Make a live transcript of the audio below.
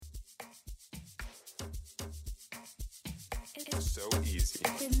So easy.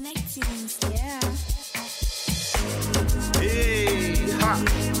 Connections, yeah. Hey, ha.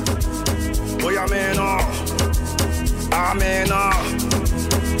 Boy, I'm in awe.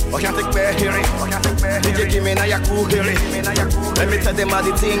 I can't take back hearing. DJ give me now your cool hearing. Let me tell them how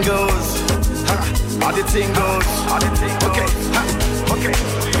the thing goes. How the thing goes. Okay, okay.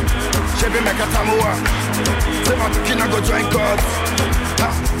 Chevy make a tamua. Say my kina go join cards.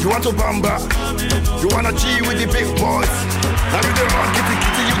 You want to bamba? You wanna G with the big boys? Now you the wrong, kitty,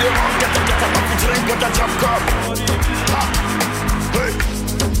 you the wrong. Get a coffee drink, got a drop cup. Hey,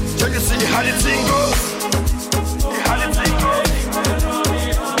 so you see how the thing goes? How the thing goes?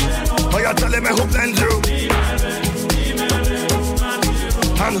 Oh, you tell me who blends you?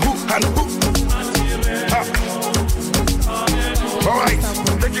 And who? Alright,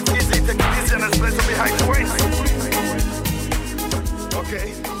 take it easy and let's play some behind the waist. Okay.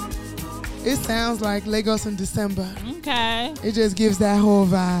 It sounds like Lagos in December. Okay. It just gives that whole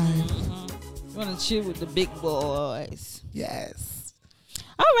vibe. You want to chill with the big boys. Yes.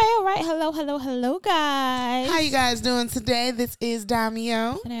 All right. Hello, guys. How you guys doing today? This is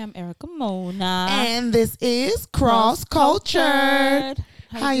Damio. And I'm Erica Mona. And this is Cross Cultured.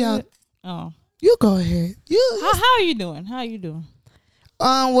 How y'all? Oh. You go ahead. How are you doing?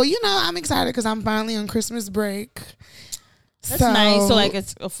 Well, I'm excited because I'm finally on Christmas break. That's nice. So like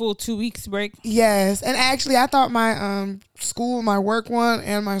it's a full 2 weeks break. Yes, and actually I thought my my work one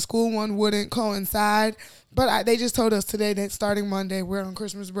and my school one wouldn't coincide, but they just told us today that starting Monday we're on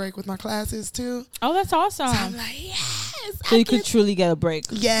Christmas break with my classes too. Oh, that's awesome. So I'm like, yes. So you could truly get a break.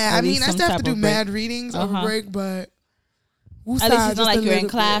 Yeah, I mean I still have to do mad readings over break, but at least it's not like you're in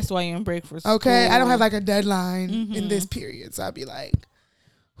class while you're in break for school. Okay, I don't have like a deadline in this period, so I'll be like,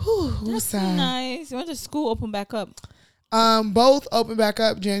 whew, that's nice. When does school open back up? Both open back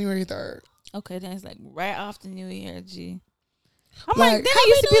up January 3rd. Okay, then it's like right after New Year, G. I'm like, then it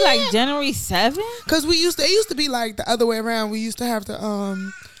used to be like January 7th? Because it used to be like the other way around. We used to have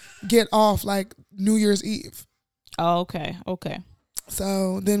to get off like New Year's Eve. Oh, okay.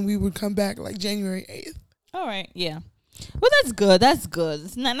 So then we would come back like January 8th. All right, yeah. Well, that's good.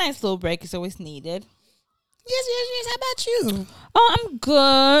 It's a nice little break. It's always needed. Yes. How about you? Oh, I'm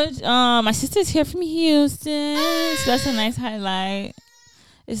good. My sister's here from Houston, so that's a nice highlight.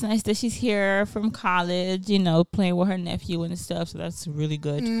 It's nice that she's here from college, playing with her nephew and stuff. So that's really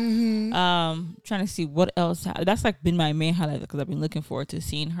good. Mm-hmm. Trying to see what else. That's like been my main highlight because I've been looking forward to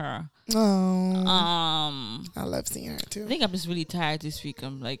seeing her. Oh, I love seeing her too. I think I'm just really tired this week.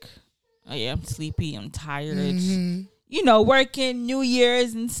 I'm like, I'm sleepy. I'm tired. Mm-hmm. Working New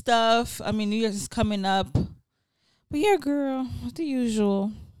Year's and stuff. I mean, New Year's is coming up. But yeah, girl, what's the usual?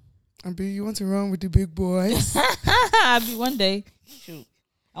 You want to run with the big boys? I'll be one day. Shoot.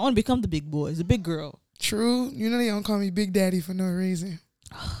 I want to become the big boys, the big girl. True. They don't call me Big Daddy for no reason.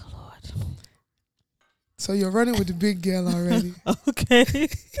 Oh, Lord. So you're running with the big girl already. Okay.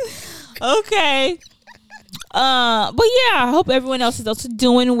 But yeah, I hope everyone else is also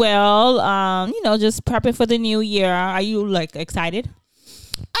doing well. Just prepping for the new year. Are you like excited?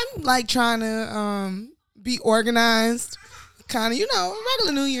 I'm like trying to be organized. Kind of,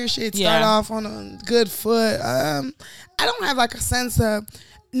 regular New Year shit. Start off on a good foot. I don't have like a sense of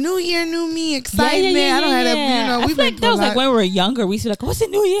New Year, new me excitement. I don't have that. I feel like that was like when we were younger. We used to be like, what's the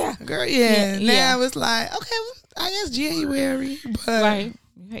New Year? Girl, yeah. Now it's like, okay, I guess January. But right.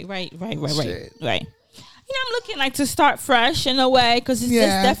 I'm looking like to start fresh in a way because it's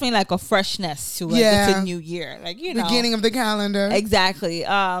definitely like a freshness to it. It's a new year, beginning of the calendar. Exactly.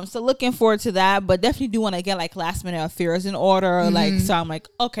 So looking forward to that, but definitely do want to get like last minute affairs in order. So I'm like,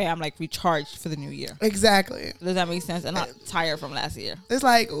 okay, I'm like recharged for the new year. Exactly. Does that make sense? I'm not tired from last year. It's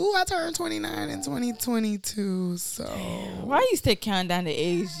like, I turned 29 in 2022. So why you still counting down the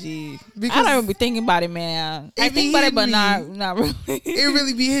age, G? Because I don't even be thinking about it, man. I think about it, but not really. It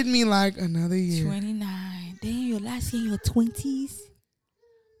really be hitting me like another year. 29. Damn, your last year in your 20s?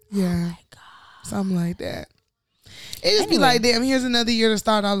 Yeah. Oh my God. Something like that. It just be like, damn, here's another year to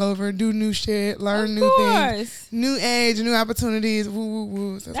start all over, do new shit, learn new things, new age, new opportunities. Woo, woo,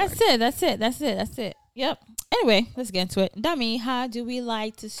 woo. So That's it. Yep. Anyway, let's get into it. Dummy, how do we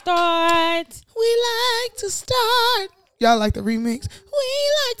like to start? We like to start. Y'all like the remix? We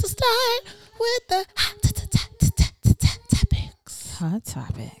like to start with the topics. Hot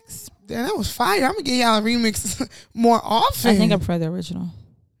topics. Damn, that was fire. I'm going to get y'all a remix more often. I think I prefer the original.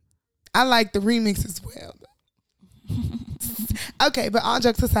 I like the remix as well. Okay, but all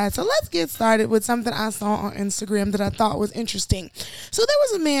jokes aside, so let's get started with something I saw on Instagram that I thought was interesting. So there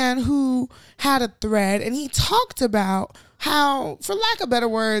was a man who had a thread and he talked about how, for lack of better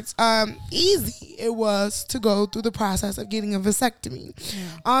words, easy it was to go through the process of getting a vasectomy.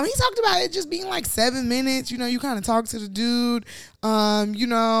 He talked about it just being like 7 minutes. You know, you kind of talk to the dude. You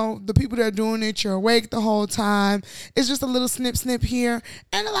know, the people that are doing it, you're awake the whole time. It's just a little snip here.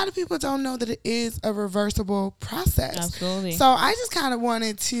 And a lot of people don't know that it is a reversible process. Absolutely. So I just kind of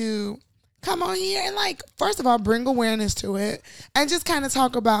wanted to come on here and, like, first of all, bring awareness to it and just kind of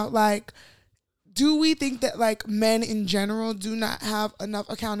talk about, like, do we think that, like, men in general do not have enough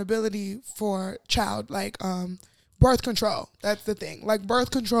accountability for birth control? That's the thing. Like,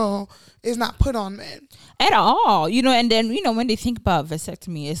 birth control is not put on men at all, you know. And then, you know, when they think about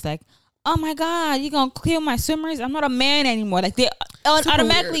vasectomy, it's like, oh my God, you're gonna kill my swimmers? I'm not a man anymore. Like, they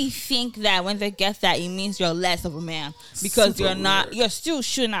automatically think that when they get that, it means you're less of a man because you're still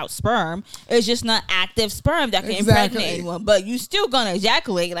shooting out sperm. It's just not active sperm that can impregnate anyone, but you still gonna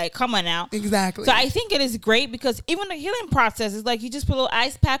ejaculate. Like, come on now. Exactly. So I think it is great because even the healing process is like you just put a little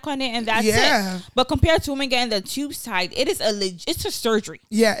ice pack on it and that's it. But compared to women getting the tubes tied, it is it's a surgery.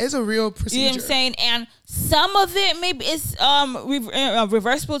 Yeah, it's a real procedure. You know what I'm saying? And some of it maybe is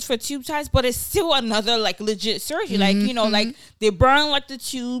reversible for tube ties, but it's still another like legit surgery. Like, you know, like they burn like the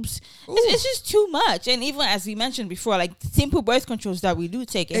tubes. It's just too much. And even as we mentioned before, like simple birth controls that we do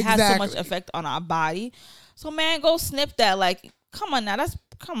take, it has so much effect on our body. So man, go snip that. Like, come on now,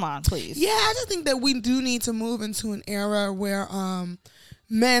 come on, please. Yeah, I just think that we do need to move into an era where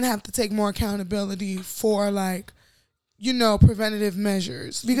men have to take more accountability for, like, you know, preventative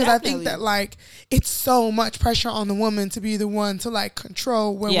measures, because I think that, like, it's so much pressure on the woman to be the one to, like,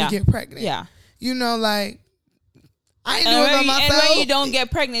 control when we get pregnant. Yeah. You know, like, I ain't doing it by myself. And when you don't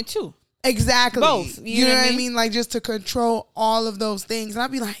get pregnant too. Exactly. Both. You know what I mean? Like, just to control all of those things. And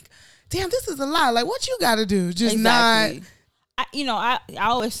I'd be like, damn, this is a lot. Like, what you got to do? Just not... I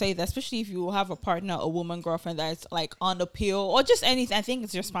always say that, especially if you have a partner, a woman, girlfriend that's like on the pill or just anything, I think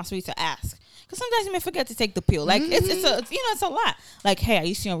it's your responsibility to ask. Because sometimes you may forget to take the pill. Like, it's a lot. Like, hey, are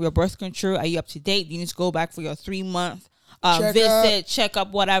you still on your birth control? Are you up to date? You need to go back for your 3-month visit,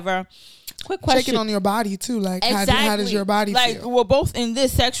 checkup, whatever. Quick question. Checking on your body too. Like, how does your body feel? Like, we're both in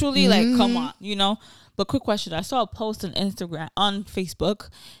this sexually. Like, come on, you know. But quick question. I saw a post on Facebook,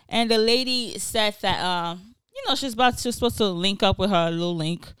 and the lady said that you know, she's supposed to link up with her little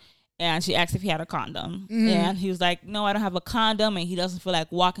link, and she asked if he had a condom, and he was like, "No, I don't have a condom," and he doesn't feel like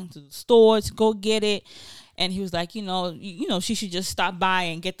walking to the store to go get it, and he was like, you know, she should just stop by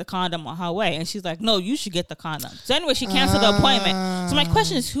and get the condom on her way, and she's like, "No, you should get the condom." So anyway, she canceled the appointment. So my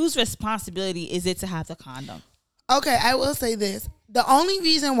question is, whose responsibility is it to have the condom? Okay, I will say this. The only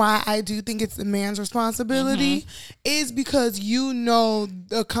reason why I do think it's the man's responsibility is because you know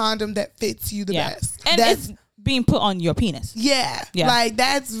the condom that fits you the best. And it's being put on your penis. Yeah. Like,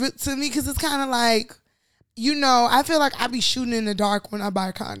 that's to me, because it's kind of like, you know, I feel like I be shooting in the dark when I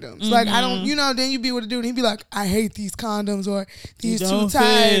buy condoms. Like, I don't, you know, then you be able to do it and he'd be like, I hate these condoms, or these too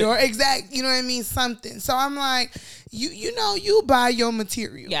tight, or you know what I mean? Something. So I'm like, you know, you buy your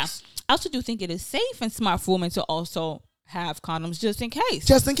materials. Yeah. I also do think it is safe and smart for women to also have condoms just in case.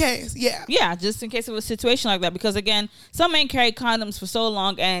 Just in case, yeah. Yeah, just in case of a situation like that. Because, again, some men carry condoms for so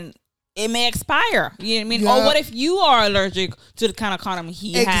long and it may expire. You know what I mean? Yep. Or what if you are allergic to the kind of condom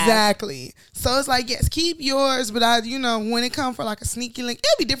he has? Exactly. So it's like, yes, keep yours, but you know, when it comes for like a sneaky link,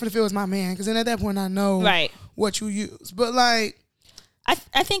 it'd be different if it was my man, because then at that point I know what you use. But like,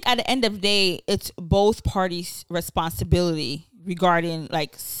 I think at the end of the day, it's both parties' responsibility regarding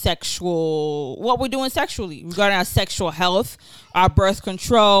like what we're doing sexually, regarding our sexual health, our birth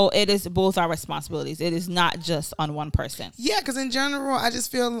control. It is both our responsibilities. It is not just on one person. Yeah, because in general, I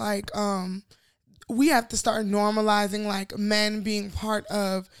just feel like we have to start normalizing like men being part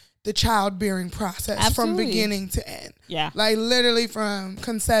of the childbearing process from beginning to end. Yeah, like literally from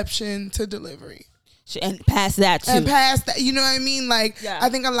conception to delivery. And past that too. And past that, you know what I mean? Like, I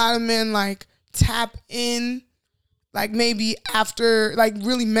think a lot of men like tap in, like maybe after, like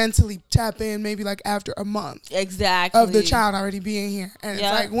really mentally tap in, maybe like after a month. Exactly. Of the child already being here. And it's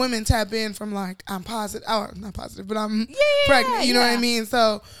like women tap in from like, I'm positive, not positive, but I'm pregnant. You know what I mean?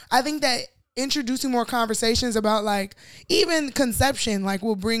 So I think that introducing more conversations about like even conception, like,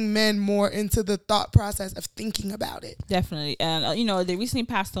 will bring men more into the thought process of thinking about it. Definitely. And, you know, they recently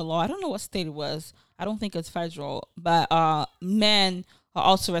passed a law. I don't know what state it was. I don't think it's federal, but men are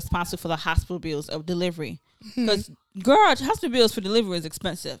also responsible for the hospital bills of delivery. Because, girl, hospital bills for delivery is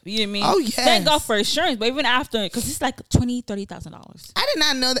expensive. You know what I mean? Oh, yes. Thank God for insurance, but even after, because it's like $20,000-$30,000. I did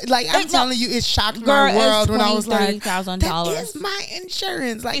not know that. Like, I'm telling you, it shocked my world when I was like, that is my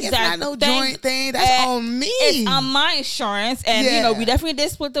insurance. Like, it's not no joint thing. That's on me. It's on my insurance. And, you know, we definitely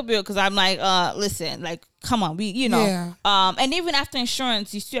did split the bill, because I'm like, listen, like, come on, and even after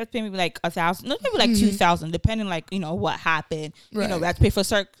insurance, you still have to pay maybe like $1,000, maybe like $2,000, depending like what happened. Right. We have to pay for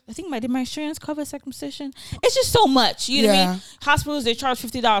I think did my insurance cover circumcision? It's just so much. You know what I mean? Hospitals, they charge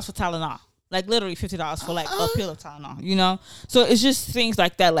 $50 for Tylenol. Like literally $50 for like a pill of Tylenol, So it's just things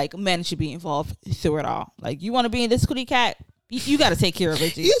like that. Like men should be involved through it all. Like you want to be in this cootie cat, you got to take care of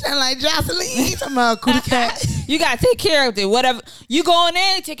it. G. You sound like Jocelyn. You talking about cootie cat? You got to take care of it. Whatever you going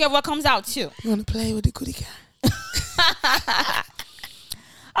in, take care of what comes out too. You want to play with the cootie cat?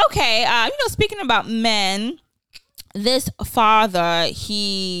 Okay, speaking about men, this father,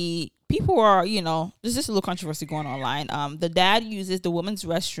 people are, there's just a little controversy going online. The dad uses the woman's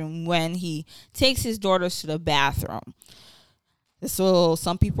restroom when he takes his daughters to the bathroom. So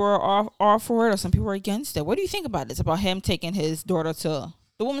some people are for it, or some people are against it. What do you think about this? About him taking his daughter to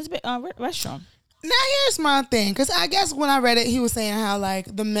the woman's restroom? Now here's my thing, because I guess when I read it, he was saying how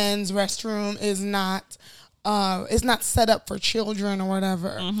like the men's restroom is not set up for children or whatever.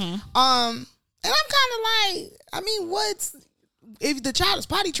 Mm-hmm. And I'm kind of like, I mean, if the child is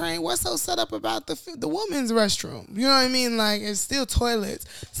potty trained, what's so set up about the women's restroom? You know what I mean? Like, it's still toilets.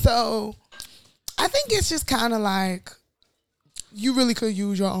 So I think it's just kind of like, you really could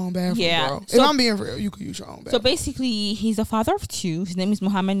use your own bathroom, bro. If I'm being real, you could use your own bathroom. So basically, he's a father of two. His name is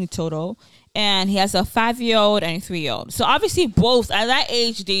Mohammed Nutoto. And he has a 5-year-old and a 3-year-old. So obviously, both at that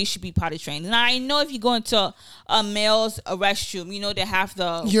age, they should be potty trained. Now, I know if you go into a male's restroom, they have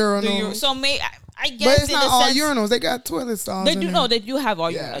the urinals. So I guess, but it's not all urinals. They got toilet stalls. They do have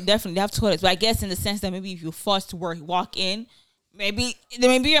all urinals. Definitely, they have toilets. But I guess in the sense that maybe if you're forced to walk in, maybe there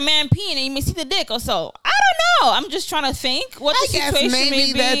may be a man peeing and you may see the dick or so. I don't know. I'm just trying to think what the situation may be.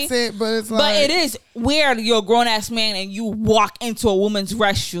 Maybe that's it, but it's like... But it is weird. You're a grown-ass man and you walk into a woman's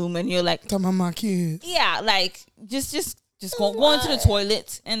restroom and you're like... Talking about my kids. Yeah, like, just go into the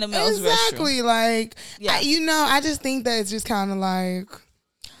toilet in the male's restroom. Exactly. Like, I just think that it's just kind of like...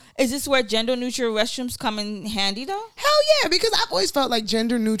 Is this where gender-neutral restrooms come in handy, though? Hell yeah, because I've always felt like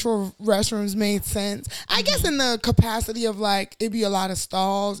gender-neutral restrooms made sense. I guess in the capacity of, like, it'd be a lot of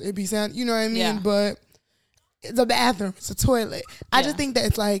stalls. It'd be, you know what I mean? Yeah. But it's a bathroom. It's a toilet. I just think that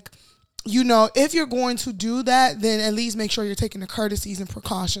it's like, if you're going to do that, then at least make sure you're taking the courtesies and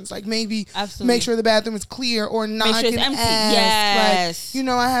precautions. Like, maybe make sure the bathroom is clear or not make sure it's empty. Yes. Like,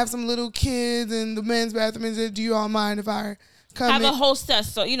 I have some little kids in the men's bathroom. Do you all mind if I... have a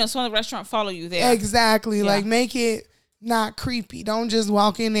hostess, so so the restaurant follow you there. Exactly, like make it not creepy. Don't just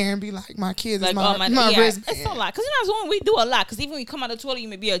walk in there and be like, "My kids is my wristband." It's a lot because we do a lot. Because even when you come out of the toilet, you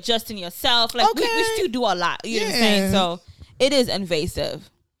may be adjusting yourself. Like we still do a lot. You know what I'm saying? So it is invasive.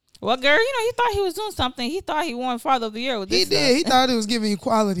 Well, girl, he thought he was doing something. He thought he won Father of the Year with this. He did. He thought it was giving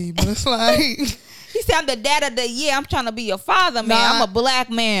equality, but it's like. He said, I'm the dad of the year. I'm trying to be your father, man. I'm a black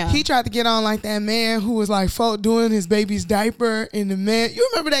man. He tried to get on like that man who was like doing his baby's diaper in the man. You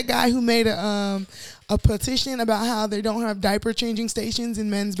remember that guy who made a petition about how they don't have diaper changing stations in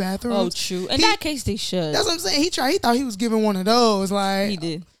men's bathrooms? Oh, true. In that case, they should. That's what I'm saying. He thought he was giving one of those. Like, he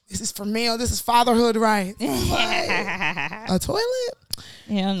did. This is for male. This is fatherhood rights. Like, a toilet?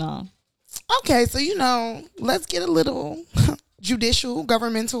 Hell no. Okay, so let's get a little judicial,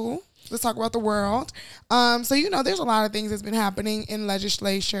 governmental. Let's talk about the world. So, there's a lot of things that's been happening in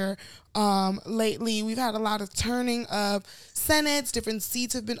legislature lately. We've had a lot of turning of senates. Different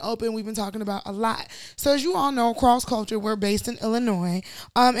seats have been open. We've been talking about a lot. So, as you all know, Cross Culture, we're based in Illinois.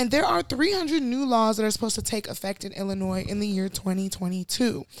 And there are 300 new laws that are supposed to take effect in Illinois in the year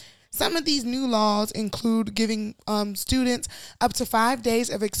 2022. Some of these new laws include giving students up to 5 days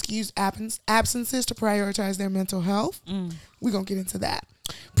of excused absences to prioritize their mental health. We're going to get into that.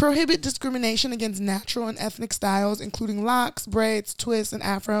 Prohibit discrimination against natural and ethnic styles, including locks, braids, twists, and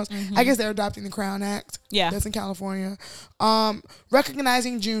afros. I guess they're adopting the Crown Act. Yeah. That's in California.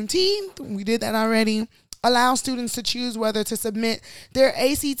 Recognizing Juneteenth. We did that already. Allow students to choose whether to submit their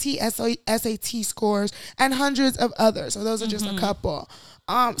ACT, SAT scores, and hundreds of others. So those are just a couple.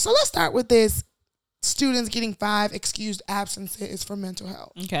 So let's start with this. Students getting 5 excused absences for mental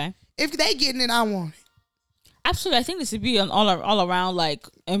health. Okay. If they getting it, I want it. Absolutely. I think this would be an all around like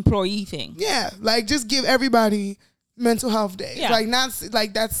employee thing. Yeah. Like just give everybody mental health days. Yeah. Like not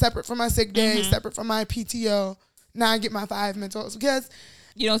like that's separate from my sick day, separate from my PTO. Now I get my 5 mental health because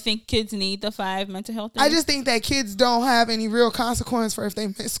you don't think kids need the 5 mental health days? I just think that kids don't have any real consequence for if they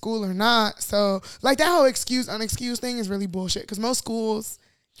miss school or not. So like that whole unexcused thing is really bullshit because most schools.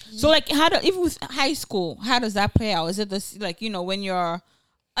 So like even with high school, how does that play out? Is it this when you're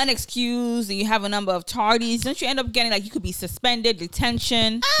unexcused and you have a number of tardies, don't you end up getting you could be suspended,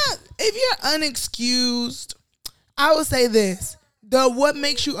 detention? If you're unexcused, I would say this. what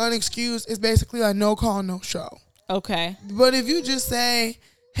makes you unexcused is basically a no call, no show. Okay. But if you just say,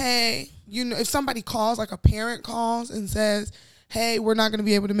 hey, if somebody calls, like a parent calls and says, hey, we're not going to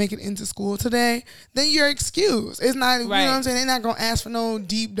be able to make it into school today, then you're excused. It's not, you know what I'm saying? They're not going to ask for no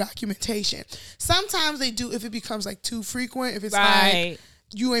deep documentation. Sometimes they do if it becomes like too frequent. If it's like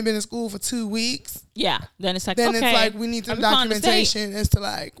you ain't been in school for 2 weeks. Yeah. Then it's like, it's like we need some documentation as to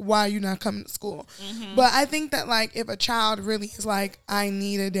like why you're not coming to school. Mm-hmm. But I think that like if a child really is like, I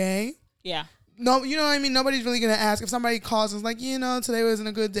need a day. Yeah. No, you know what I mean? Nobody's really going to ask. If somebody calls and is like, today wasn't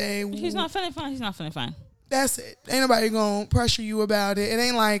a good day. He's not feeling fine. He's not feeling fine. That's it. Ain't nobody going to pressure you about it. It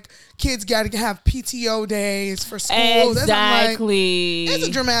ain't like kids got to have PTO days for school. Exactly. It's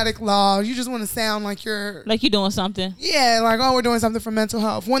a dramatic law. You just want to sound like you're doing something. Yeah, like, oh, we're doing something for mental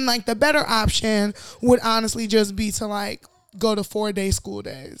health. When like the better option would honestly just be to like go to 4-day school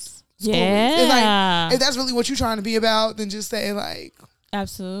days. Yeah. It's like, if that's really what you're trying to be about, then just say like,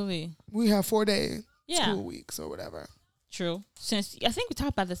 absolutely, we have 4-day school weeks or whatever. True. Since I think we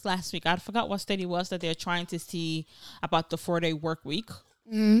talked about this last week, I forgot what state it was that they're trying to see about the 4-day work week.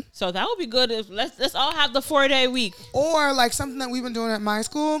 Mm-hmm. So that would be good if let's all have the 4-day week. Or like something that we've been doing at my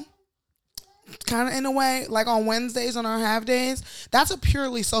school, kind of in a way, like on Wednesdays on our half days, that's a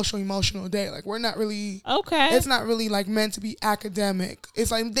purely social emotional day. Like we're not really it's not really like meant to be academic.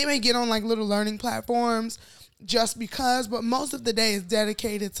 It's like they may get on like little learning platforms just because, but most of the day is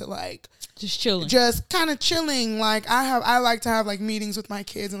dedicated to like just chilling, just kind of chilling. Like I like to have like meetings with my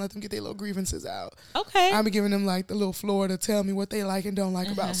kids and let them get their little grievances out. Okay, I'll be giving them like the little floor to tell me what they like and don't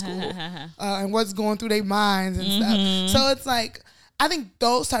like about school and what's going through their minds and stuff. So it's like I think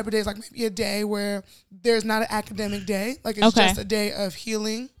those type of days, like maybe a day where there's not an academic day, like it's just a day of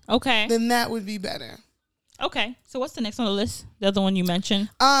healing. Okay, then that would be better. Okay, so what's the next on the list? The other one you mentioned?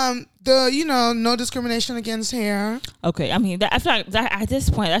 No discrimination against hair. Okay, I mean, I feel like that, at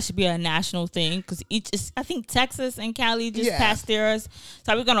this point, that should be a national thing because I think Texas and Cali just passed theirs.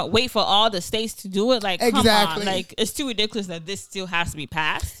 So we're going to wait for all the states to do it? Like, come on. Like, it's too ridiculous that this still has to be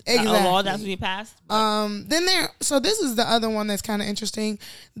passed. Exactly. A law that has to be passed. So this is the other one that's kind of interesting.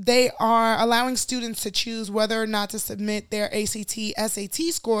 They are allowing students to choose whether or not to submit their ACT, SAT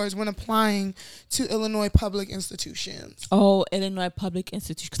scores when applying to Illinois public institutions. Oh, Illinois public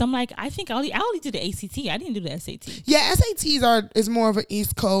institution. Because I'm like, I think I only did the ACT. I didn't do the SAT. Yeah, SATs is more of an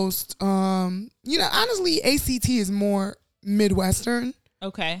East Coast. Honestly, ACT is more Midwestern.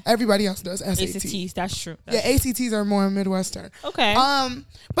 Okay. Everybody else does SATs. ACTs, that's true. ACTs are more Midwestern. Okay.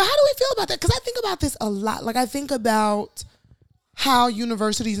 But how do we feel about that? Because I think about this a lot. Like I think about how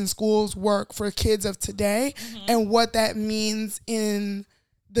universities and schools work for kids of today and what that means in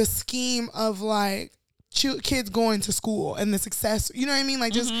the scheme of like kids going to school and the success, you know what I mean?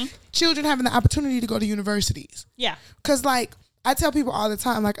 Like just children having the opportunity to go to universities. Yeah. Because like I tell people all the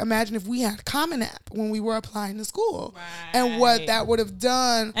time, like imagine if we had Common App when we were applying to school and what that would have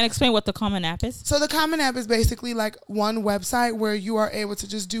done. And explain what the Common App is. So the Common App is basically like one website where you are able to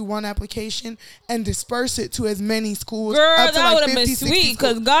just do one application and disperse it to as many schools. Girl, up to that would have been sweet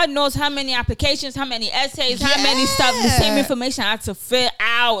because God knows how many applications, how many essays, how many stuff, the same information I had to fill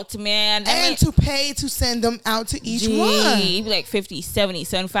out, man. And to pay to send them out to each one. It'd be like $50, $70,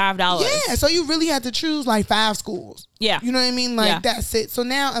 $75. Yeah, so you really had to choose like 5 schools. Yeah. You know what I mean? Like that's it. So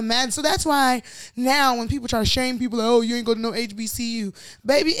now imagine. So that's why now when people try to shame people, like, oh, you ain't go to no HBCU.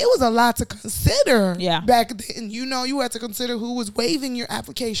 Baby, it was a lot to consider back then. You know, you had to consider who was waiving your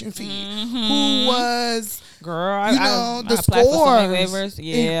application fee. Who was, the scores.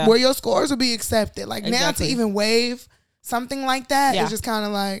 Where your scores would be accepted. Like now to even waive something like that is just kind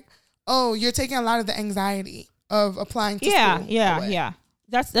of like, oh, you're taking a lot of the anxiety of applying to school. Yeah.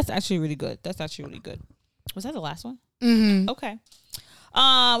 That's actually really good. Was that the last one? Mm-hmm. Okay.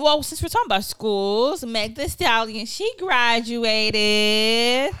 Well, since we're talking about schools, Meg Thee Stallion, she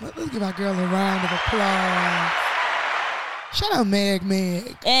graduated. Let's give our girl a round of applause. Shout out Meg.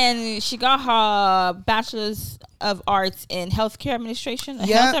 And she got her bachelor's of arts in healthcare administration.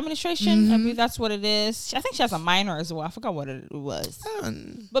 Health administration. I believe that's what it is. I think she has a minor as well. I forgot what it was.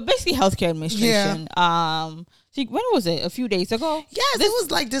 But basically healthcare administration. Yeah. When was it? A few days ago? Yes, it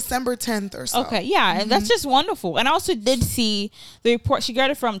was like December 10th or so. Okay, yeah, and that's just wonderful. And I also did see the report. She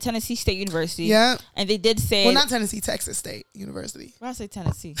got it from Tennessee State University. Yeah. And they did say... Well, not Tennessee, Texas State University. Why did I say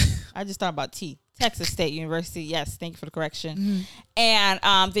Tennessee? I just thought about T. Texas State University. Yes, thank you for the correction.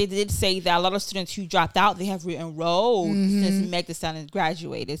 And they did say that a lot of students who dropped out, they have re-enrolled since Meg Thee Stallion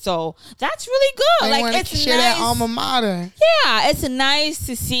graduated. So that's really good. Like it's nice. That alma mater. Yeah, it's nice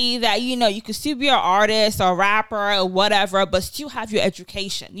to see that you can still be an artist or rapper or whatever, but still have your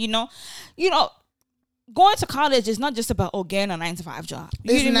education. going to college is not just about getting a 9-to-5 job.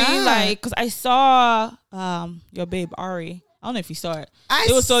 You It's know what I mean? not. Like, because I saw your babe Ari. I don't know if you saw it.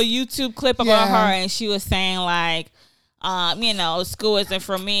 It was a YouTube clip about her, and she was saying like, school isn't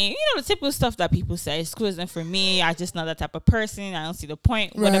for me. You know, the typical stuff that people say. School isn't for me. I just not that type of person. I don't see the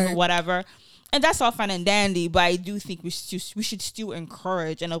point. Whatever. And that's all fine and dandy, but I do think we should still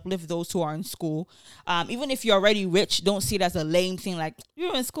encourage and uplift those who are in school. Even if you're already rich, don't see it as a lame thing. Like,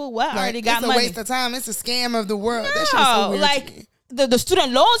 you're in school, what? I already got money. It's a waste of time. It's a scam of the world. That shit's so weird like, to me. the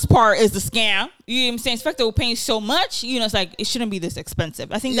student loans part is the scam. You know what I'm saying? Especially we're paying so much, it's like it shouldn't be this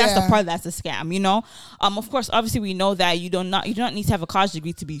expensive. I think that's the part that's a scam, Of course, obviously we know that you do not need to have a college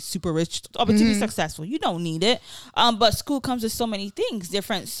degree to be super rich or to be successful. You don't need it. But school comes with so many things,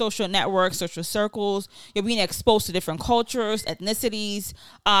 different social networks, social circles. You're being exposed to different cultures, ethnicities.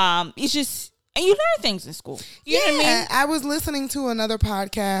 It's just, and you learn things in school. You know what I mean? I was listening to another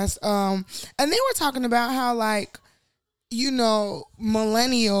podcast, and they were talking about how like,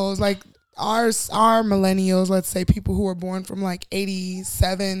 millennials, like our millennials, let's say people who were born from like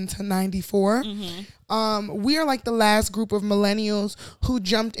 87 to 94, we are like the last group of millennials who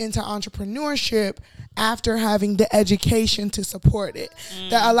jumped into entrepreneurship after having the education to support it.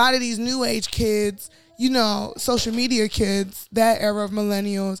 That a lot of these new age kids, social media kids, that era of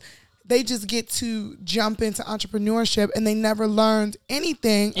millennials, they just get to jump into entrepreneurship and they never learned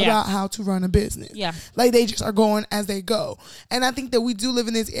anything about how to run a business. Yeah. Like they just are going as they go. And I think that we do live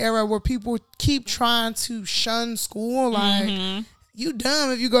in this era where people keep trying to shun school. Like, you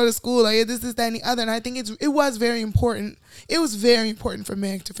dumb if you go to school. Like this, that, and the other. And I think it was very important. It was very important for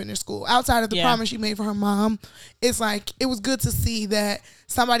Meg to finish school. Outside of the promise she made for her mom, it's like, it was good to see that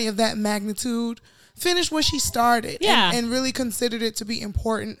somebody of that magnitude finished what she started and really considered it to be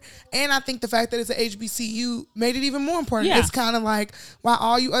important. And I think the fact that it's an HBCU made it even more important. Yeah. It's kind of like, while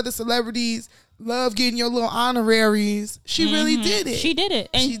all you other celebrities love getting your little honoraries, she really did it. She did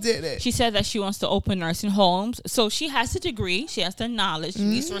it. And she did it. She said that she wants to open nursing homes. So she has the degree. She has the knowledge,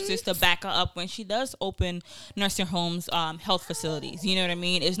 resources to back her up when she does open nursing homes, health facilities. You know what I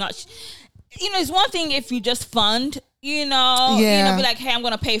mean? It's not... it's one thing if you just fund, be like, hey, I'm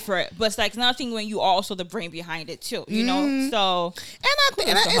going to pay for it. But it's like nothing when you are also the brain behind it too, So, and I think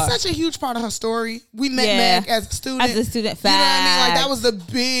it's such a huge part of her story. We met Meg as a student. As a student, fact. You know what I mean? Like that was the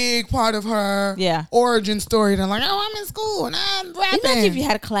big part of her origin story. They're like, oh, I'm in school and I'm rapping. Imagine if you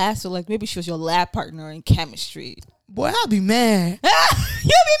had a class, or like maybe she was your lab partner in chemistry. Boy, I'll be mad. You'll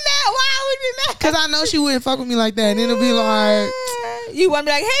be mad? Why would you be mad? Because I know she wouldn't fuck with me like that. And it'll be like... You want to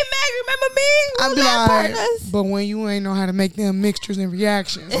be like, hey, Meg, remember me? I'll be like, partners. But when you ain't know how to make them mixtures and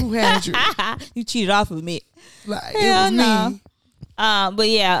reactions, who had you? You cheated off with me. Like, it was me.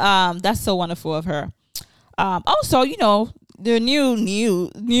 But that's so wonderful of her. Also, the new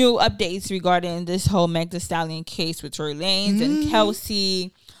updates regarding this whole Meg Thee Stallion case with Tory Lanez and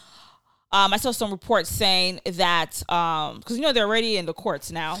Kelsey. I saw some reports saying that because they're already in the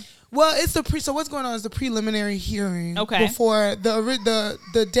courts now. Well, it's so what's going on is the preliminary hearing. Okay. Before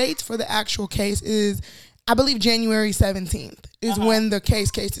the date for the actual case is, I believe, January 17th is when the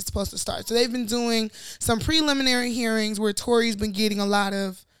case is supposed to start. So they've been doing some preliminary hearings where Tory's been getting a lot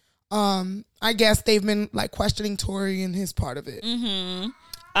of, I guess they've been like questioning Tory and his part of it.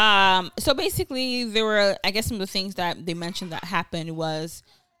 So basically there were, I guess, some of the things that they mentioned that happened was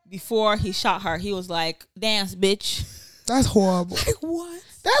before he shot her, he was like, dance, bitch. That's horrible. Like, what?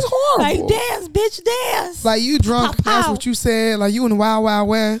 That's horrible. Like, dance, bitch, dance. Like, you drunk. Pow, pow. That's what you said. Like, you in the Wild Wild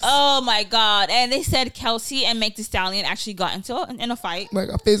West. Oh, my God. And they said Kelsey and Meg Thee Stallion actually got in a fight. Like,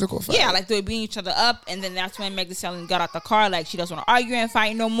 a physical fight. Yeah, like, they were beating each other up. And then that's when Meg Thee Stallion got out the car. Like, she doesn't want to argue and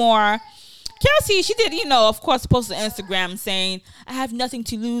fight no more. Kelsey, she did, of course, post on Instagram saying, I have nothing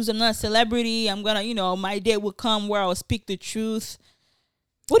to lose. I'm not a celebrity. I'm going to, my day will come where I'll speak the truth.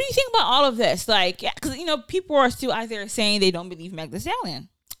 What do you think about all of this? Like, because, people are still out there saying they don't believe Meg Thee Stallion.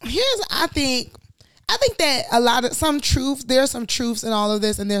 I think that there's some truths in all of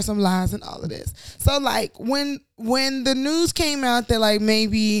this, and there's some lies in all of this. So, like, when the news came out that, like,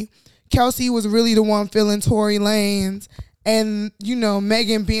 maybe Kelsey was really the one feeling Tory Lanez, and,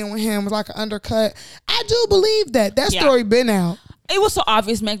 Megan being with him was like an undercut, I do believe that. That story been out. It was so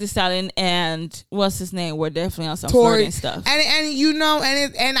obvious Meg Thee Stallion and what's his name were definitely on some flirting stuff.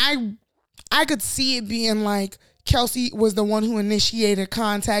 And I could see it being like Kelsey was the one who initiated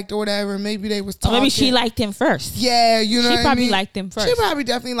contact or whatever. Maybe they was talking. Or maybe she liked him first. Yeah, she probably liked him first. She probably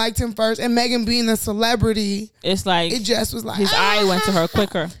definitely liked him first. And Megan being a celebrity, it's like it just was like his eye went to her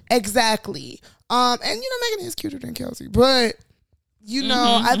quicker. Exactly. And Megan is cuter than Kelsey, but you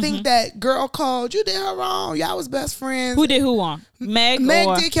know, I think that girl code, you did her wrong. Y'all was best friends. Who did who wrong? Meg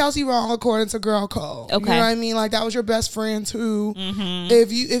did Kelsey wrong according to girl code. Okay. You know what I mean? Like, that was your best friend too.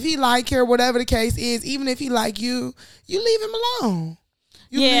 If he like her, whatever the case is, even if he like you leave him alone.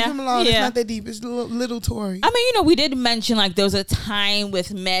 You leave him alone. It's not that deep. It's little Tory. I mean, you know, we did mention like there was a time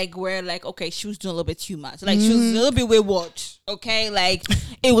with Meg where like, okay, she was doing a little bit too much. Like she was a little bit wayward. Okay, like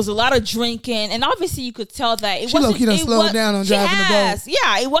it was a lot of drinking, and obviously you could tell that she low-key done slowed down on driving the boat.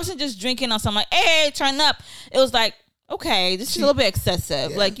 Yeah, it wasn't just drinking on something like, hey, turn up. It was like, okay, this is a little bit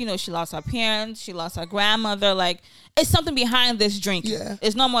excessive. Yeah. Like, you know, she lost her parents, she lost her grandmother. Like, it's something behind this drinking. Yeah.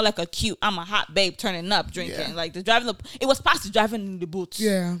 It's not more like a cute, I'm a hot babe turning up drinking. Yeah. Like, it was past the driving in the boats.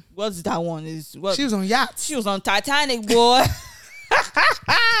 Yeah. What's that one? She was on yachts. She was on Titanic, boy.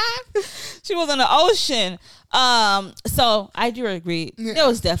 She was on the ocean. So I do agree. Yeah. There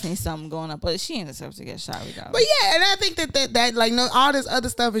was definitely something going on, but she ain't deserve to get shot regardless. But yeah, and I think that like, no, all this other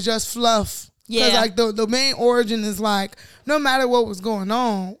stuff is just fluff. Because like the main origin is like, no matter what was going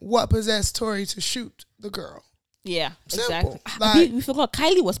on, what possessed Tory to shoot the girl? Yeah, simple. Exactly. Like, we forgot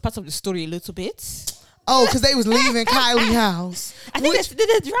Kylie was part of the story a little bit. Oh, because they was leaving Kylie's house. I think did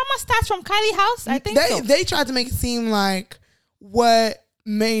the drama start from Kylie's house? I think they tried to make it seem like what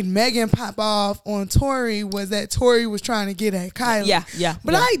made Megan pop off on Tory was that Tory was trying to get at Kylie. Yeah.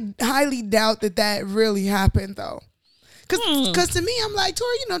 But I highly doubt that really happened though. Because to me, I'm like,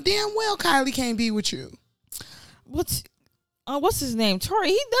 Tory, you know damn well Kylie can't be with you. What's his name? Tory,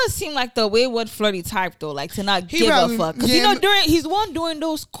 he does seem like the wayward, flirty type though, like to not give a fuck. Because you know, he's the one doing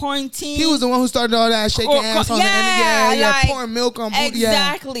those quarantine. He was the one who started all that shaking ass on the end. Yeah, pouring milk on booty.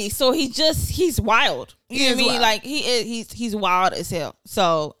 Exactly. So he's wild. You know what I mean? Like he's wild as hell.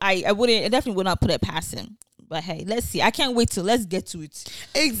 So I definitely would not put it past him. But hey, let's see. I can't wait till let's get to it.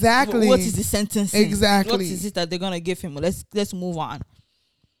 Exactly. What is the sentence? Exactly. What is it that they're gonna give him? Let's move on.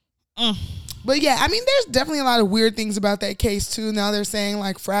 But yeah, I mean, there's definitely a lot of weird things about that case too. Now they're saying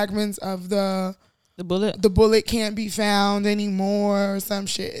like fragments of the bullet can't be found anymore or some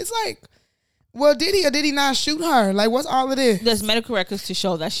shit. It's like, well, did he or did he not shoot her? Like, what's all of this? There's medical records to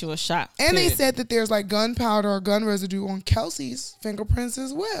show that she was shot. And they said that there's like gunpowder or gun residue on Kelsey's fingerprints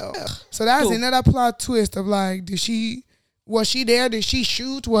as well. So that's another plot twist of like, was she there? Did she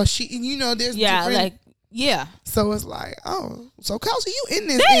shoot? Was she, you know, there's different. Yeah. So it's like, oh, so Kelsey, you in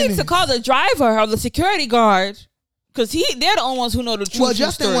this? They need to call the driver or the security guard. Because they're the only ones who know the truth. Well,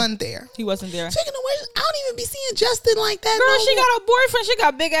 Justin wasn't there. He wasn't there. Speaking of which, I don't even be seeing Justin like that. Girl, she got a boyfriend. She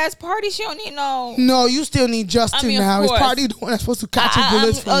got a big ass party. She don't need no. No, you still need Justin now. His party the one that's supposed to catch your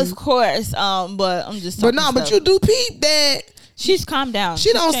bullets for you. Of course. But I'm just. But no, but you do peep that. She's calmed down.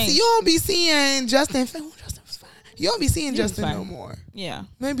 You don't be seeing Justin. Justin was fine. You don't be seeing Justin no more. Yeah.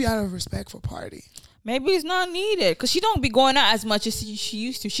 Maybe out of respect for party. Maybe it's not needed because she don't be going out as much as she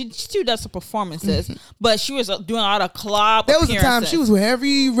used to. She still does some performances, but she was doing a lot of club. There was a time she was with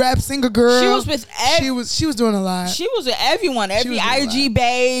every rap singer girl. She was with she was doing a lot. She was with everyone, every IG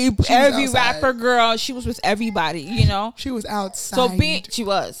babe, every rapper girl. She was with everybody. You know, she was outside. So being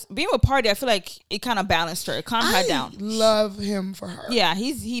with Party, I feel like it kind of balanced her, it calmed her down. Love him for her. Yeah,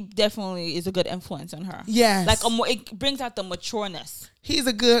 he definitely is a good influence on her. Yes, like it brings out the matureness. He's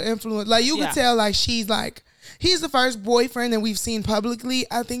a good influence. Like you can tell, like he's the first boyfriend that we've seen publicly.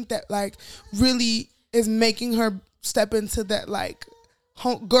 I think that like really is making her step into that like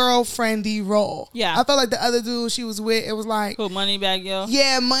girlfriendy role. Yeah, I felt like the other dude she was with, it was like Moneybagg Yo.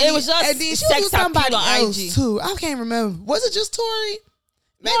 Yeah, money. It was just and then she sex was with somebody else IG too. I can't remember. Was it just Tory?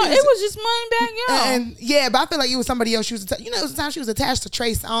 Maybe no, it was just Moneybagg Yo. And yeah, but I feel like it was somebody else. She was, it was the time she was attached to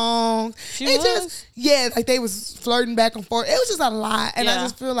Trey Songz. Like they was flirting back and forth. It was just a lot, and I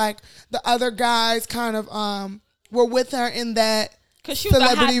just feel like the other guys kind of were with her in that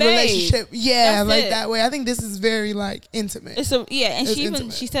celebrity relationship. Yeah, like that way. I think this is very like intimate.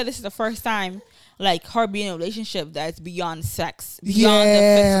 And she said this is the first time like her being in a relationship that's beyond sex, beyond the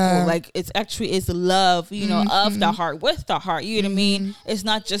physical. Like it's actually is love, you know, of the heart, with the heart. You know what I mean? It's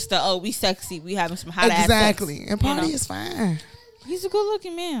not just we sexy, we having some hot ass sex. Exactly. And Party is fine. He's a good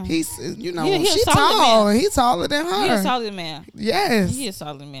looking man. He's she's tall. Man. He's taller than her. He's a solid man. Yes. He is a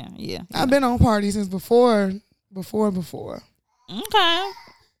solid man. Yeah. I've been on Party since before. Okay.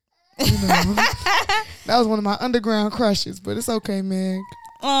 You know, that was one of my underground crushes, but it's okay, Meg.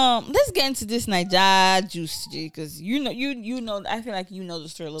 Let's get into this Naija juice, because you know. I feel like you know the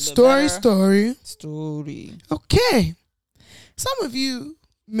story a little bit better. Story. Okay, some of you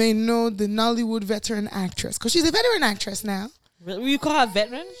may know the Nollywood veteran actress because she's a veteran actress now. You call her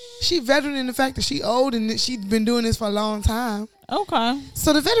veteran? She veteran in the fact that she old and she's been doing this for a long time. Okay.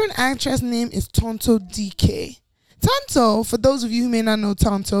 So the veteran actress name is Tonto DK. Tonto, for those of you who may not know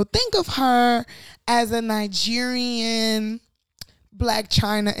Tonto, think of her as a Nigerian Black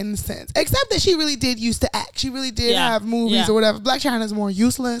China in a sense. Except that she really did used to act. She really did have movies or whatever. Black China is more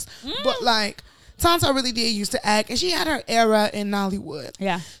useless. But like Tonto really did used to act, and she had her era in Nollywood.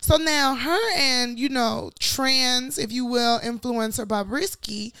 Yeah. So now her and, you know, trans, if you will, influencer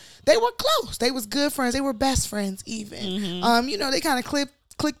Bobrisky, they were close. They was good friends. They were best friends even. You know, they kind of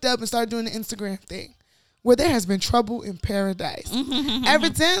clicked up and started doing the Instagram thing. Where there has been trouble in paradise.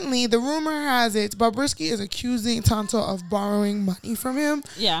 Evidently, the rumor has it, Bobrisky is accusing Tonto of borrowing money from him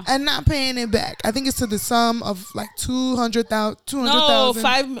and not paying it back. I think it's to the sum of like 200,000. No,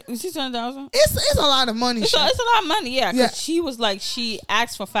 600,000. It's a lot of money. It's a lot of money, yeah. Because she was like, she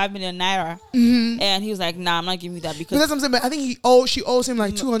asked for 5 million naira, and he was like, "Nah, I'm not giving you that because." But that's what I'm saying. But I think she owes him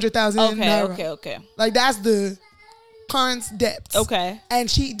like 200,000 naira. Okay. Like that's the current debts. Okay.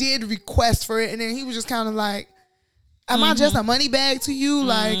 And she did request for it, and then he was just kind of like, am I just a money bag to you?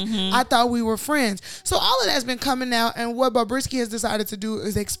 Like, I thought we were friends. So all of that's been coming out, and what Bobrisky has decided to do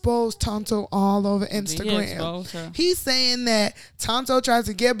is expose Tonto all over Instagram. He's saying that Tonto tried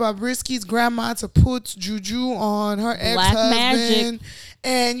to get Bobrisky's grandma to put juju on her ex-husband.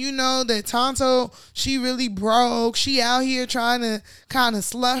 And you know that Tonto, she really broke. She out here trying to kind of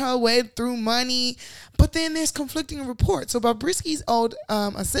slut her way through money. But then there's conflicting reports. So Bobrisky's old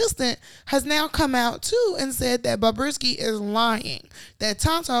assistant has now come out too and said that Bobrisky is lying. That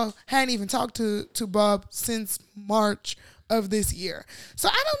Tonto hadn't even talked to Bob since March of this year. So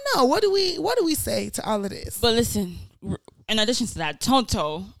I don't know. What do we say to all of this? But listen, in addition to that,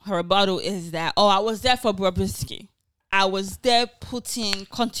 Tonto, her rebuttal is that, I was there for Bobrisky. I was there putting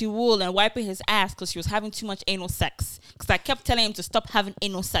country wool and wiping his ass because she was having too much anal sex. Because I kept telling him to stop having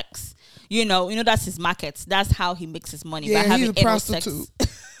anal sex. You know that's his market. That's how he makes his money, by having anal sex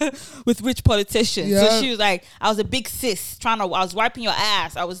with rich politicians. Yep. So she was like, I was a big sis I was wiping your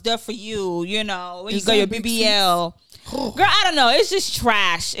ass. I was there for you, you know, when you got your BBL. Girl, I don't know. It's just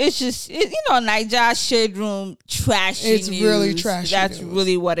trash. It's just, Niger shade room trash. It's news. Really trash. That's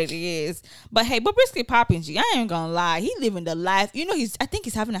really what it is. But hey, Bobrisky popping, G. I ain't gonna lie. He living the life. You know, I think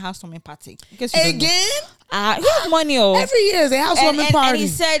he's having a housewarming party. Again? He has money. Every year is a housewarming party. And he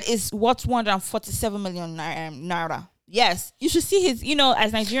said it's worth 147 million naira. Yes, you should see his. You know,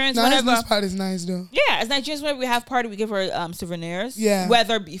 as Nigerians, whenever this part is nice though. Yeah, as Nigerians, whenever we have party, we give her souvenirs. Yeah,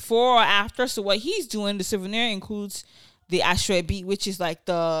 whether before or after. So what he's doing, the souvenir includes the ashrebi, which is like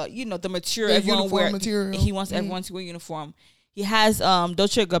the the material everyone wear. He wants everyone to wear uniform. He has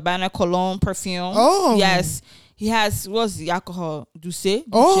Dolce & Gabbana cologne perfume. Oh, yes. He has what's the alcohol? Douce.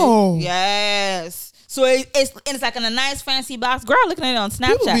 Oh, yes. So it's like in a nice fancy box. Girl, looking at it on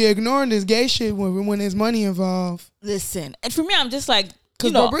Snapchat. People be ignoring this gay shit when there's money involved. Listen, and for me, I'm just like,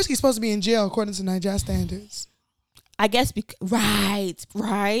 because Bobrisky's supposed to be in jail according to Niger standards. I guess right,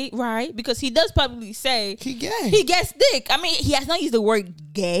 because he does publicly say he gay. He gets dick. I mean, he has not used the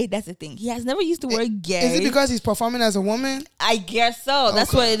word gay. That's the thing. He has never used the word gay. Is it because he's performing as a woman? I guess so. Okay.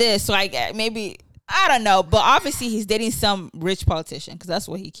 That's what it is. So maybe. I don't know, but obviously he's dating some rich politician because that's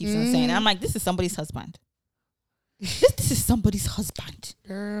what he keeps on saying. And I'm like, this is somebody's husband. This is somebody's husband.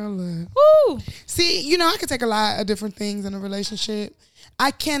 Girl, woo. See, I can take a lot of different things in a relationship.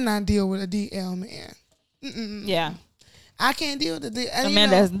 I cannot deal with a DL man. Yeah. I can't deal with a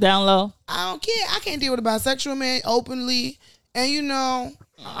man that's down low. I don't care. I can't deal with a bisexual man openly. And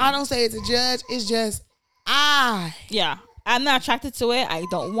I don't say it's a judge. It's just Yeah. I'm not attracted to it. I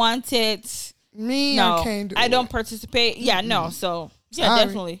don't want it. I can't do it. I don't participate. Yeah, no. So, yeah,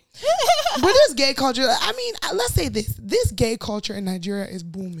 definitely. But this gay culture, I mean, let's say this. This gay culture in Nigeria is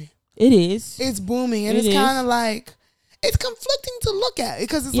booming. It is. It's booming. And it's kind of like, it's conflicting to look at.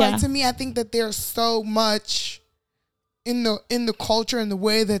 Because it's like, to me, I think that there's so much in the culture and the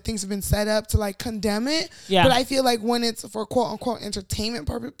way that things have been set up to like condemn it. Yeah. But I feel like when it's for quote unquote entertainment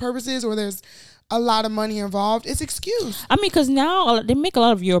purposes or there's a lot of money involved, it's excused. I mean, because now they make a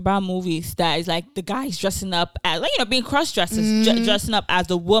lot of Yoruba movies that is like the guys dressing up as, like, being cross-dressers, dressing up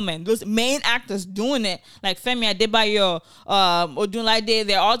as a woman. Those main actors doing it, like Femi Adebayo, Odunlade,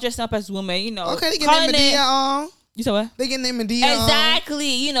 they're all dressed up as women, Okay, they get their Medea on. You said what? They getting their Medea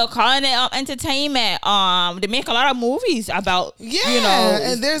exactly, calling it entertainment. They make a lot of movies about,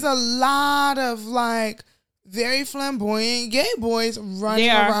 and there's a lot of like very flamboyant gay boys running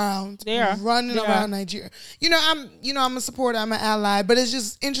around Nigeria. I'm a supporter, I'm an ally, but it's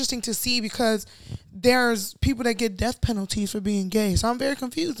just interesting to see because there's people that get death penalties for being gay. So I'm very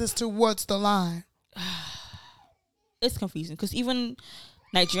confused as to what's the line. It's confusing because even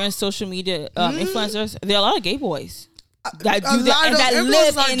Nigerian social media influencers, there are a lot of gay boys. that do that and that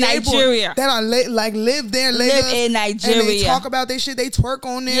live in Nigeria. That are live there, live in Nigeria. And they talk about their shit. They twerk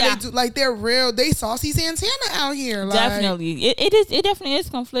on there. Yeah. They do they're real. They Saucy Santana out here. Definitely, it definitely is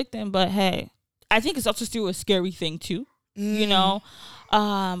conflicting. But hey, I think it's also still a scary thing too. You know,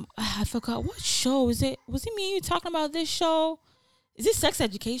 I forgot what show is it. Was it me and you talking about this show? Is it Sex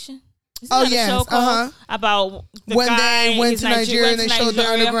Education? Yes, show called about when guy, they went to Nigeria and they showed the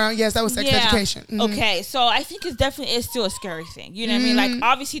Nigeria. underground. Yes, that was Sex Education. Mm-hmm. Okay, so I think it's definitely is still a scary thing. You know what I mean? Like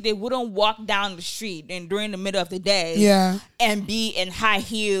obviously they wouldn't walk down the street and during the middle of the day, and be in high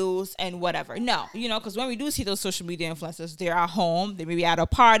heels and whatever. No, you know, because when we do see those social media influencers, they're at home, they may be at a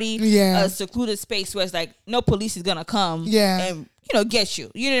party, a secluded space where it's like no police is gonna come, and get you.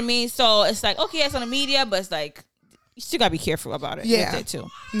 You know what I mean? So it's like okay, it's on the media, but it's like. You still gotta be careful about it. Yeah, too.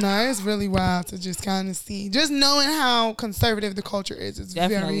 No, it's really wild to just kind of see, just knowing how conservative the culture is. It's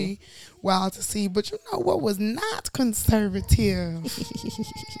very wild to see. But you know what was not conservative,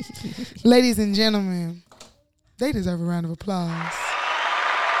 ladies and gentlemen, they deserve a round of applause.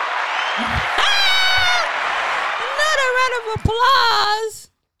 Not a round of applause.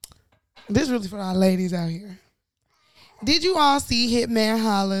 This is really for our ladies out here. Did you all see Hitman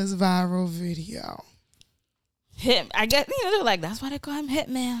Holla's viral video? I guess they're like that's why they call him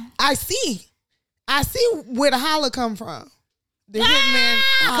Hitman. I see where the holla come from. The Hitman,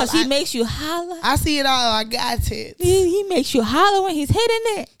 because he makes you holla. I see it all. I got it. He makes you holla when he's hitting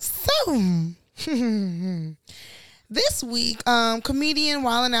it. So this week, comedian,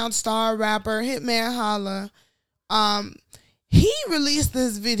 Wild 'N Out star, rapper Hitman Holla, he released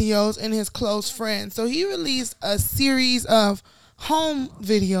these videos in his close friends. So he released a series of home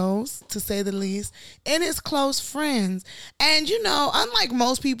videos, to say the least, in his close friends. And unlike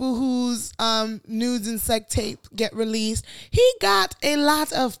most people whose nudes and sex tape get released, he got a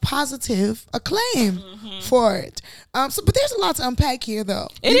lot of positive acclaim for it. But there's a lot to unpack here, though.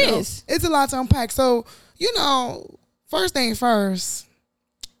 It's a lot to unpack. So first thing first,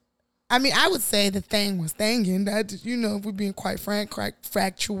 I mean, I would say the thing was thangin'. That if we're being quite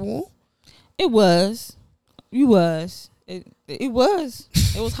factual, it was. You was. It was.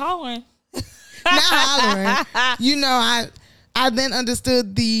 It was hollering. Not hollering. I then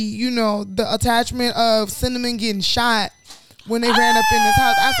understood the attachment of Cinnamon getting shot when they ran up in his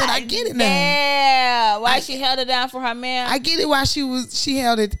house. I said, I get it now. Yeah. Why she held it down for her man. I get it why she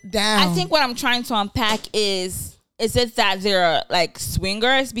held it down. I think what I'm trying to unpack is it that they're like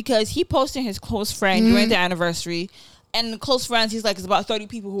swingers, because he posted his close friend during the anniversary. And the close friends, he's like, it's about 30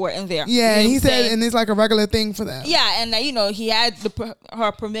 people who were in there. Yeah, and he said, and it's like a regular thing for them. Yeah, and he had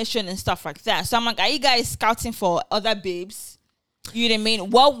her permission and stuff like that. So I'm like, are you guys scouting for other babes? You know what I mean?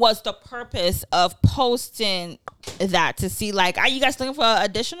 What was the purpose of posting that, to see, like, are you guys looking for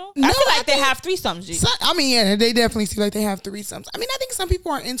additional? No, I feel like they have threesomes. They definitely see like they have threesomes. I mean, I think some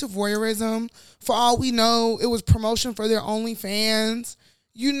people are into voyeurism. For all we know, it was promotion for their OnlyFans.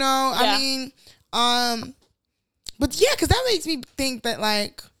 I mean, but yeah, because that makes me think that,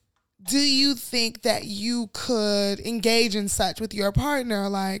 like, do you think that you could engage in such with your partner?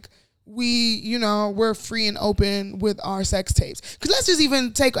 Like, we're free and open with our sex tapes. Because let's just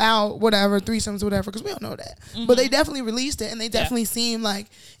even take out whatever, threesomes, whatever, because we don't know that. But they definitely released it, and they definitely seem like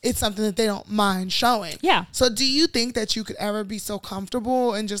it's something that they don't mind showing. Yeah. So do you think that you could ever be so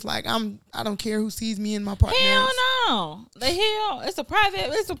comfortable and just like, I don't care who sees me and my partner? Hell no. The hell, it's a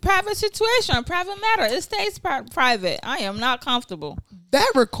private situation, a private matter. It stays private. I am not comfortable.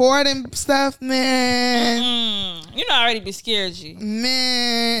 That recording stuff, man. I already be scared, G.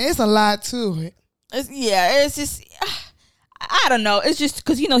 Man, it's a lot to it. It's just, I don't know. It's just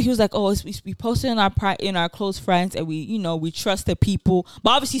because, he was like, oh, we posted in our close friends, and we trust the people.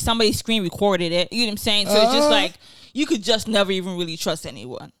 But obviously somebody screen recorded it. You know what I'm saying? So it's just like, you could just never even really trust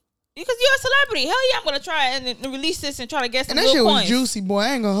anyone. Because you're a celebrity. Hell yeah, I'm going to try and release this and try to get some little coins. And that shit was juicy, boy.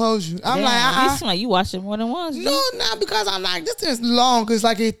 I ain't going to hold you. I'm like, You seem like you watched it more than once. No, not because I'm like, this is long. Because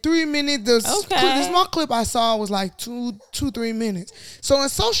like a 3 minute, the small clip I saw was like 2-3 minutes. So in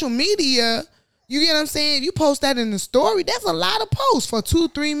social media, you get what I'm saying? If you post that in the story, that's a lot of posts for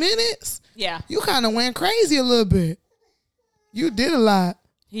 2-3 minutes. Yeah. You kind of went crazy a little bit. You did a lot.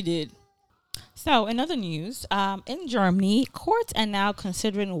 He did. So, in other news, in Germany, courts are now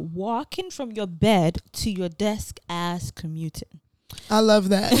considering walking from your bed to your desk as commuting. I love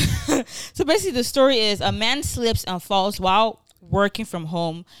that. So, basically, the story is a man slips and falls while working from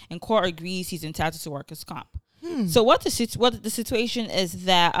home, and court agrees he's entitled to workers' comp. So, what the situation is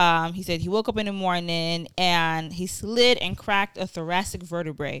that he said he woke up in the morning and he slid and cracked a thoracic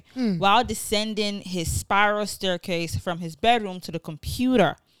vertebrae while descending his spiral staircase from his bedroom to the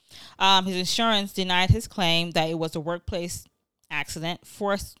computer. His insurance denied his claim that it was a workplace accident.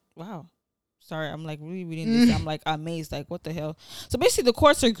 Wow. Sorry, I'm like really reading this. I'm like amazed. Like, what the hell? So basically, the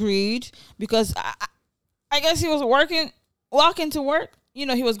courts agreed because I guess he was walking to work. You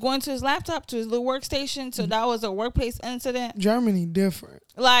know, he was going to his laptop, to his little workstation. So that was a workplace incident. Germany different.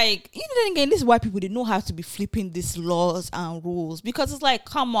 Like, you know, then again, this is why people didn't know how to be flipping these laws and rules. Because it's like,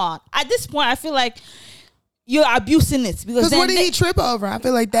 come on. At this point, I feel like you're abusing it. Because what did he trip over? I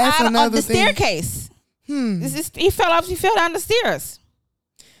feel like that's another the thing. Staircase. He fell down the stairs.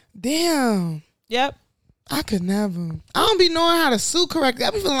 Damn. Yep. I could never. I don't be knowing how to sue correctly.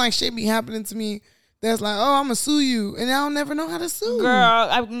 I be feeling like shit be happening to me. That's like, oh, I'm gonna sue you, and I don't never know how to sue.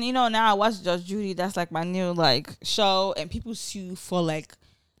 Girl, now I watch Judge Judy. That's like my new like show, and people sue for like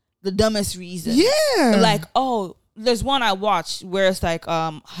the dumbest reason. Yeah, like there's one I watched where it's like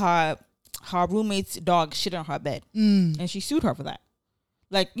her roommate's dog shit on her bed, and she sued her for that.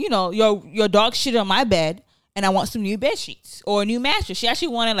 Like, you know, your dog shit on my bed, and I want some new bed sheets or a new mattress. She actually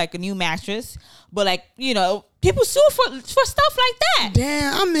wanted like a new mattress, but like, you know, people sue for stuff like that.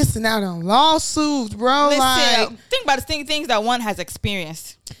 Damn, I'm missing out on lawsuits, bro. Listen, think about the things that one has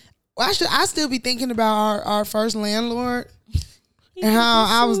experienced. Well, I still be thinking about our first landlord and how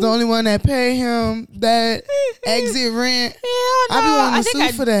I was the only one that paid him that exit rent. Yeah, no, I be wanting to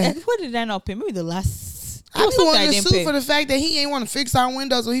sue for that. What did I not pay? Maybe the last. I be wanting to sue for the fact that he ain't want to fix our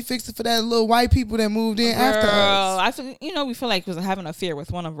windows, or he fixed it for that little white people that moved in after us. I feel, we feel like he was having an affair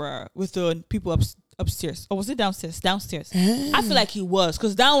with with the people upstairs. Or was it downstairs? Downstairs. I feel like he was,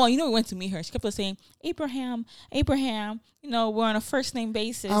 because that one, we went to meet her. She kept on saying, Abraham. You know, we're on a first name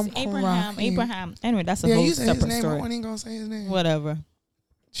basis. Abraham. Anyway, that's a whole you say separate his name. story. I wasn't even gonna say his name. Whatever.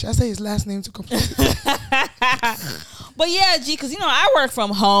 Should I say his last name to complete? But yeah, G, because I work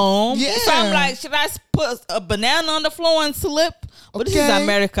from home. Yeah. So I'm like, should I put a banana on the floor and slip? But this is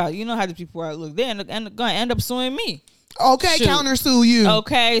America. You know how the people are. Look, they're going to end up suing me. Okay, counter sue you.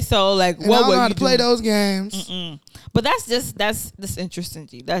 Okay, so like, and what I don't would know how you to play do? those games. But that's interesting,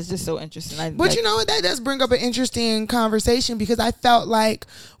 G. That's just so interesting. But you know what? That does bring up an interesting conversation, because I felt like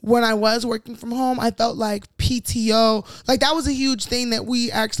when I was working from home, I felt like PTO, like that was a huge thing that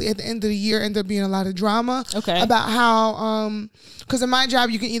we actually at the end of the year ended up being a lot of drama. Okay. About how, because in my job,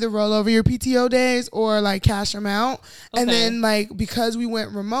 you can either roll over your PTO days or like cash them out. Okay. And then like, because we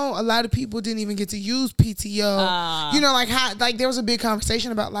went remote, a lot of people didn't even get to use PTO. You know, like how, like there was a big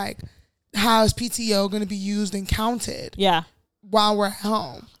conversation about like, how is PTO going to be used and counted? Yeah. While we're at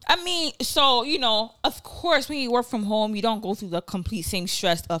home. I mean, so, of course, when you work from home, you don't go through the complete same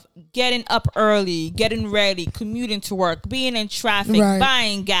stress of getting up early, getting ready, commuting to work, being in traffic,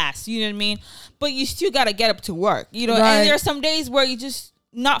 buying gas, you know what I mean? But you still got to get up to work, and there are some days where you just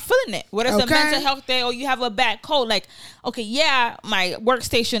not feeling it. Whether it's a mental health day or you have a bad cold, like, okay, yeah, my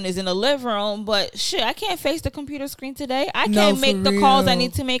workstation is in the living room, but shit, I can't face the computer screen today. I can't make the calls I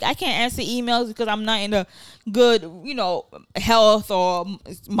need to make. I can't answer emails because I'm not in a good, health or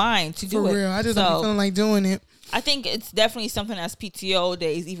mind to do it. For real, I just don't be feeling like doing it. I think it's definitely something that's PTO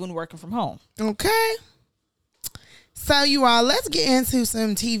days, even working from home. Okay. So you all, let's get into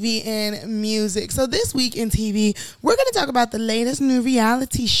some TV and music. So this week in TV, we're going to talk about the latest new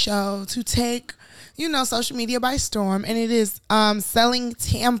reality show to take, social media by storm, and it is Selling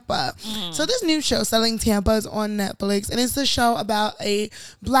Tampa. So this new show, Selling Tampa, is on Netflix, and it's a show about a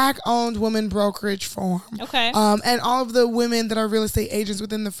Black-owned woman brokerage firm. Okay. And all of the women that are real estate agents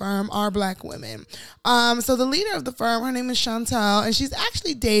within the firm are Black women. So the leader of the firm, her name is Chantal, and she's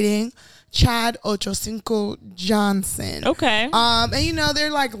actually dating Chad Ochocinco Johnson. Okay. And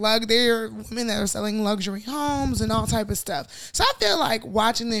they're like they're women that are selling luxury homes and all type of stuff. So I feel like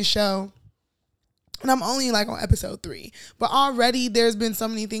watching this show, and I'm only like on episode 3, but already there's been so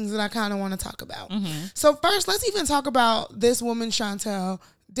many things that I kind of want to talk about. So first, let's even talk about this woman, Chantal,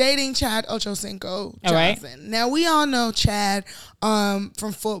 dating Chad Ochocinco Johnson. Right. Now, we all know Chad from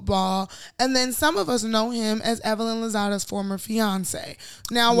football, and then some of us know him as Evelyn Lozada's former fiance.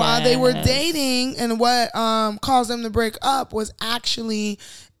 Now, while they were dating, and what caused them to break up was actually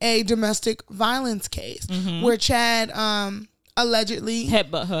a domestic violence case where Chad allegedly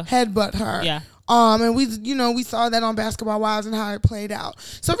headbutt her. Yeah. And we saw that on Basketball Wives and how it played out.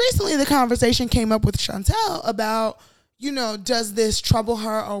 So recently the conversation came up with Chantal about, does this trouble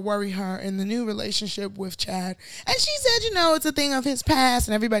her or worry her in the new relationship with Chad? And she said, it's a thing of his past,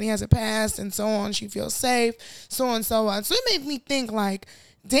 and everybody has a past, and so on. She feels safe, so on and so on. So it made me think like,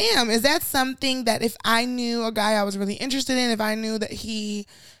 damn, is that something that if I knew a guy I was really interested in, if I knew that he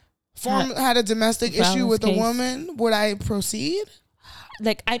had a domestic issue with a woman, would I proceed?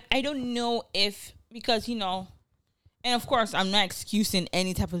 Like, I don't know if, because, And of course, I'm not excusing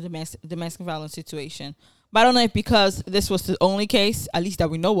any type of domestic violence situation. But I don't know if because this was the only case, at least that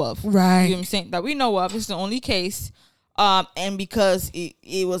we know of. Right. You know what I'm saying? That we know of. It's the only case. And because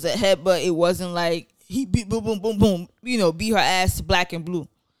it was a headbutt, it wasn't like he beat boom, boom, boom, boom, beat her ass black and blue.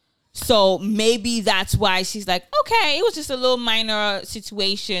 So maybe that's why she's like, okay, it was just a little minor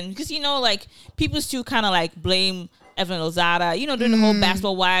situation. Because, like, people still kind of, like, blame Evelyn Lozada. During the whole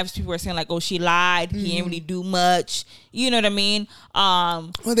Basketball Wives, people were saying, like, oh, she lied. He didn't really do much. You know what I mean?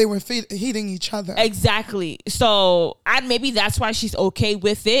 Well, they were hitting each other. Exactly. So maybe that's why she's okay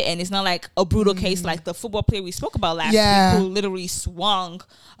with it. And it's not, like, a brutal case like the football player we spoke about last week who literally swung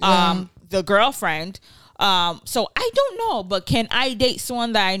the girlfriend. So I don't know, but can I date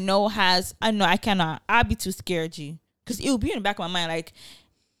someone that I know I cannot. I'd be too scared, G. Because it would be in the back of my mind, like,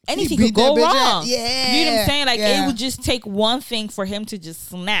 anything could go wrong. Yeah. You know what I'm saying? Like, it would just take one thing for him to just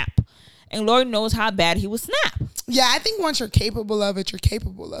snap. And Lord knows how bad he would snap. Yeah, I think once you're capable of it, you're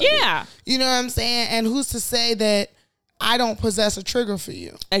capable of it. Yeah. You know what I'm saying? And who's to say that I don't possess a trigger for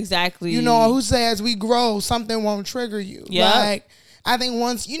you? Exactly. Who says as we grow, something won't trigger you? Yeah. Like, I think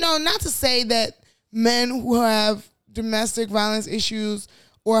once, not to say that men who have domestic violence issues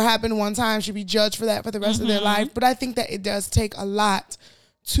or happened one time should be judged for that for the rest of their life. But I think that it does take a lot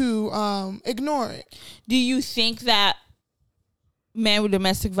to ignore it. Do you think that men with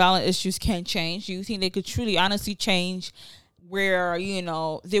domestic violence issues can change? Do you think they could truly, honestly change where,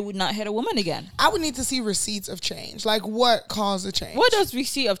 they would not hit a woman again? I would need to see receipts of change. Like, what caused the change? What does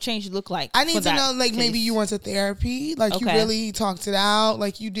receipt of change look like? I need to know, like, maybe you went to therapy. Like, you really talked it out.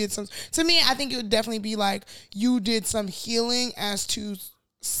 Like, you did some... To me, I think it would definitely be like you did some healing as to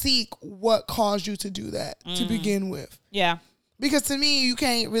seek what caused you to do that to begin with. Yeah. Because to me, you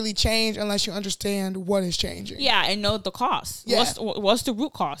can't really change unless you understand what is changing. Yeah, and know the cost. Yeah. What's the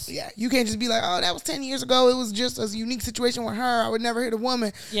root cause? Yeah, you can't just be like, oh, that was 10 years ago. It was just a unique situation with her. I would never hit a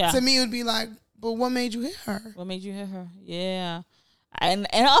woman. Yeah. To me, it would be like, but what made you hit her? What made you hit her? Yeah. And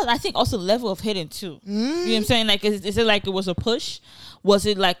I think also the level of hitting too. You know what I'm saying? Like, is it like it was a push? Was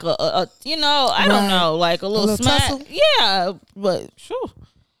it like a I don't know, like a little smack? tussle? Yeah, but sure.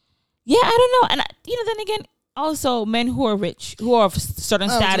 Yeah, I don't know. And then again, also men who are rich, who are of certain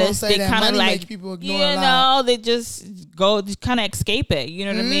status, they kind of like, people ignore they just go, kind of escape it. You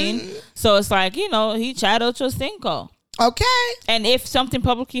know what I mean? So it's like, he tried Ocho Cinco. Okay. And if something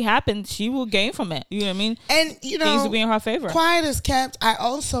publicly happens, she will gain from it. You know what I mean? And, things will be in her favor. Quiet as kept, I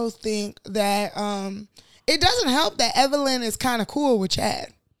also think that it doesn't help that Evelyn is kind of cool with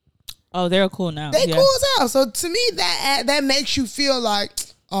Chad. Oh, they're cool now. They cool as hell. So to me, that makes you feel like,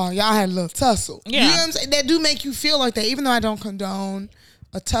 oh, y'all had a little tussle. Yeah. You know what I'm saying? That do make you feel like that, even though I don't condone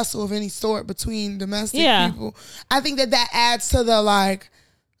a tussle of any sort between domestic people. I think that adds to the like,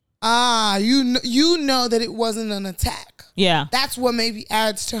 you know that it wasn't an attack. Yeah. That's what maybe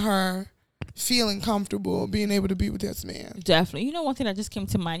adds to her feeling comfortable being able to be with this man. Definitely. One thing that just came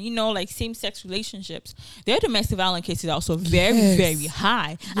to mind, like same-sex relationships, their domestic violence cases are also very, very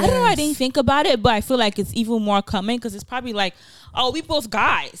high. Yes. I don't know, I didn't think about it, but I feel like it's even more common because it's probably like, oh, we both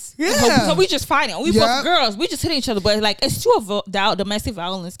guys. Yeah. So we just fighting. We both girls. We just hitting each other. But like, it's still a domestic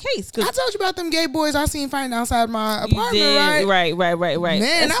violence case. I told you about them gay boys I seen fighting outside my apartment, right? Right. Man,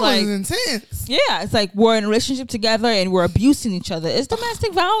 it's that was intense. Yeah, it's like we're in a relationship together and we're abusing each other. It's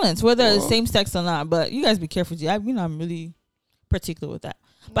domestic violence, whether it's same sex or not. But you guys be careful. I'm really particular with that.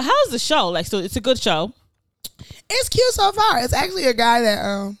 But how's the show? Like, so it's a good show. It's cute so far. It's actually a guy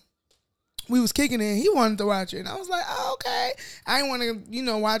that we was kicking it. He wanted to watch it, and I was like, oh, okay. I didn't want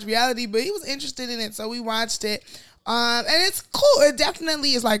to, watch reality, but he was interested in it, so we watched it. And it's cool. It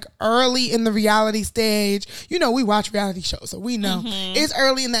definitely is like early in the reality stage. We watch reality shows, so we know it's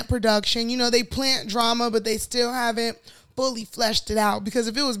early in that production. They plant drama, but they still haven't fully fleshed it out. Because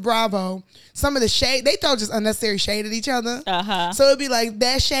if it was Bravo, some of the shade, they throw just unnecessary shade at each other. So it'd be like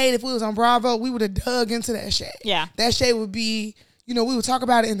that shade. If it was on Bravo, we would have dug into that shade. Yeah, that shade would be. We would talk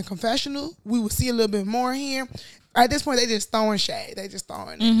about it in the confessional. We would see a little bit more here. At this point, they just throwing shade. They just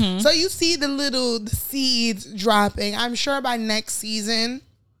throwing it. So you see the seeds dropping. I'm sure by next season,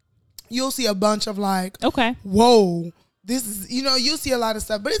 you'll see a bunch of like, okay, whoa, this is, you'll see a lot of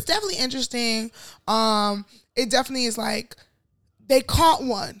stuff. But it's definitely interesting. It definitely is like, they caught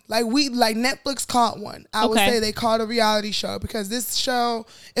one. Like Netflix caught one. I would say they caught a reality show because this show,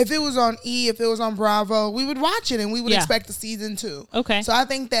 if it was on E, if it was on Bravo, we would watch it and we would expect a season 2. Okay. So I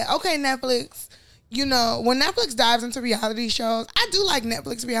think that, Netflix, when Netflix dives into reality shows, I do like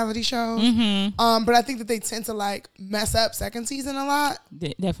Netflix reality shows. But I think that they tend to like mess up second season a lot.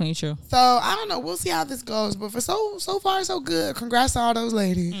 Definitely true. So I don't know. We'll see how this goes. But for so far, so good. Congrats to all those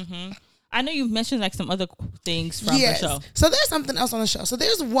ladies. I know you've mentioned like some other things from the show. So there's something else on the show. So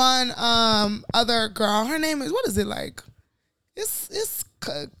there's one other girl. Her name is, what is it like? It's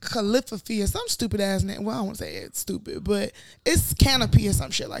Caliphafi or some stupid ass name. Well, I won't say it's stupid, but it's Canopy or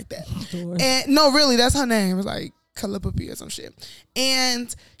some shit like that. And no, really, that's her name. It's like Caliphafi or some shit.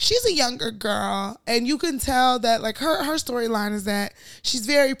 And she's a younger girl, and you can tell that like her storyline is that she's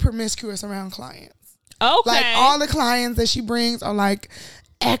very promiscuous around clients. Okay. Like all the clients that she brings are like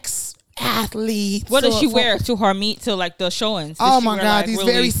ex-athletes. What does she wear to her meet to like the showings? Oh my God, like, these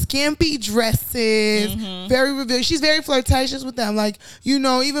really very skimpy dresses, very revealing. She's very flirtatious with them. Like, you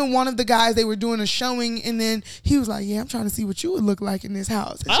know, even one of the guys, they were doing a showing, and then he was like, "Yeah, I'm trying to see what you would look like in this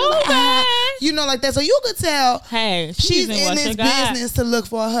house." And she was like, you know, like that. So you could tell, hey, she's in this business to look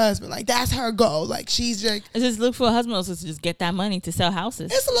for a husband. Like that's her goal. Like she's just, is this look for a husband, or is this to just get that money to sell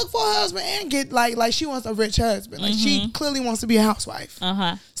houses? It's to look for a husband and get like she wants a rich husband. Like she clearly wants to be a housewife.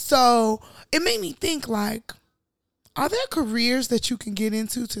 So it made me think, like, are there careers that you can get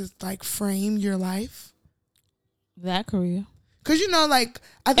into to like frame your life? That career. Because, you know, like,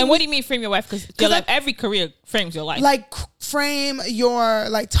 I think. And what do you mean frame your life? Because every career frames your life. Like, frame your,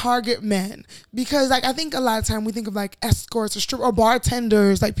 like, target men. Because, like, I think a lot of time we think of, like, escorts or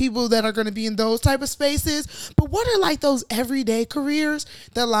bartenders, like, people that are going to be in those type of spaces. But what are, like, those everyday careers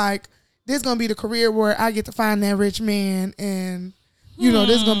that, like, this is going to be the career where I get to find that rich man and, you know,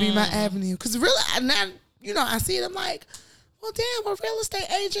 this is going to be my avenue. Because really, I see it, I'm like, well, damn, a real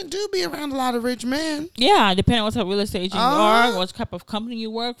estate agent do be around a lot of rich men. Yeah, depending on what type of real estate agent you are, what type of company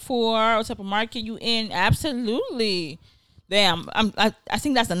you work for, what type of market you in. Absolutely. Damn, I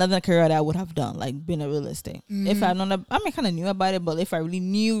think that's another career that I would have done, like being a real estate. If I don't, I mean, kind of knew about it, but if I really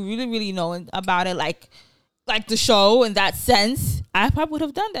really knowing about it, like the show in that sense, I probably would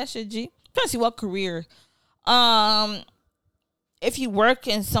have done that shit. G. Trying to see what career. If you work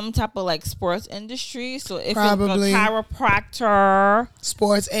in some type of like sports industry, so if probably you're a chiropractor,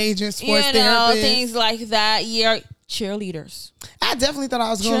 sports agent, sports therapist, things like that, cheerleaders. I definitely thought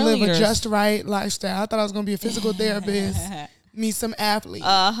I was going to live a just right lifestyle. I thought I was going to be a physical therapist, meet some athletes.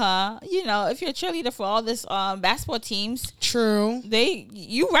 You know, if you're a cheerleader for all this basketball teams, true.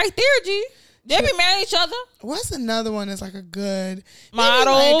 You right there, G. They be marrying each other. What's another one that's like a good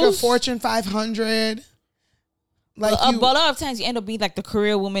models? Like a Fortune 500. Like but a lot of times you end up being like the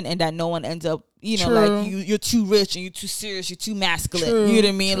career woman, and that no one ends up, you know, like you're too rich and you're too serious, you're too masculine. You know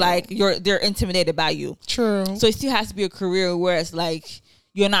what I mean? Like they're intimidated by you. True. So it still has to be a career where it's like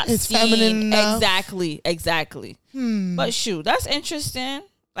you're not feminine enough. Exactly. But shoot, that's interesting.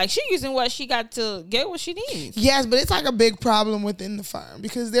 Like she using what she got to get what she needs. Yes, but it's like a big problem within the firm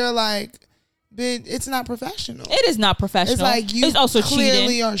because they're like, it's not professional. It is not professional. It's like you it's also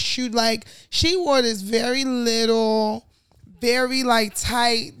clearly cheating. are like she wore this very little, very like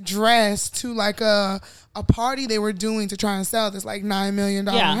tight dress to like a party they were doing to try and sell this like $9 million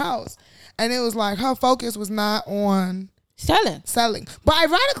house, and it was like her focus was not on selling. But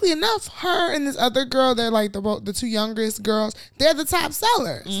ironically enough, her and this other girl, they're like the two youngest girls. They're the top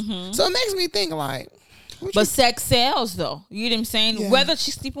sellers. So it makes me think like. But sex sells, though. You know what I'm saying? Yeah. Whether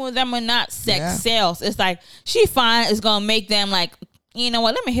she's sleeping with them or not, sex sells. It's like she fine is gonna make them like, you know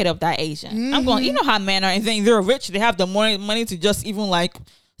what? Let me hit up that agent. I'm going. You know how men are, and then they're rich. They have the money to just even like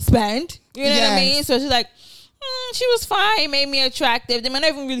spend. You know what I mean? So she's like, she was fine. It made me attractive. They might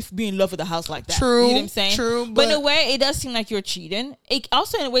not even really be in love with the house like that. True. You know what I'm saying? True. But in a way, it does seem like you're cheating. It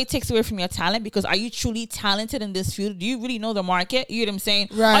also, in a way, takes away from your talent because are you truly talented in this field? Do you really know the market? You know what I'm saying?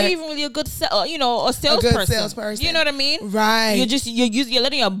 Right. Are you even really a good, a salesperson? A good salesperson. You know what I mean? Right. You're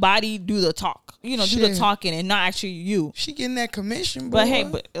letting your body do the talk. You know, do the talking and not actually you. She getting that commission, boy. But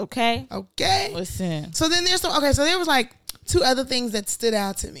hey, okay. Listen. So then there's so there was like two other things that stood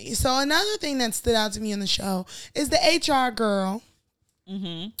out to me. So another thing that stood out to me in the show is the HR girl.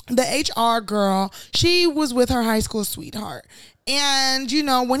 The HR girl, she was with her high school sweetheart. And, you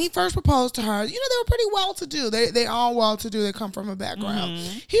know, when he first proposed to her, you know, they were pretty well-to-do. They all well-to-do. They come from a background.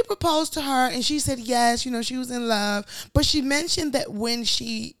 He proposed to her, and she said yes. You know, she was in love. But she mentioned that when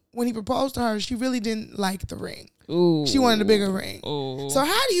he proposed to her, she really didn't like the ring. Ooh. She wanted a bigger ring. Ooh. So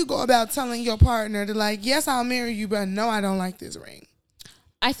how do you go about telling your partner to like, yes, I'll marry you, but no, I don't like this ring?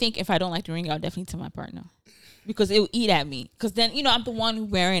 I think if I don't like the ring, I'll definitely tell my partner. Because it will eat at me. Because then, you know, I'm the one who's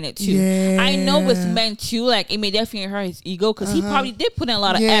wearing it too. Yeah. I know with men too, like it may definitely hurt his ego because he probably did put in a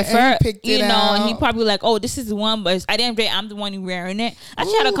lot of effort. You know, and he probably like, oh, this is the one, but at the end of the day, I'm the one who's wearing it. I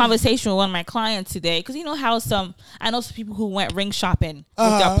actually had a conversation with one of my clients today because you know how I know some people who went ring shopping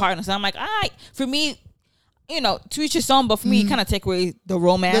with their partners. And I'm like, for me, to each his own, but for me, it kind of take away the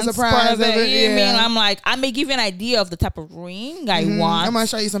romance part of it. You know what I mean? I'm like, I may give you an idea of the type of ring I want. I'm gonna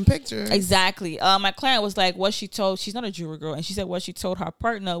show you some pictures. Exactly. My client was like, what she told, she's not a jewelry girl, and she said what she told her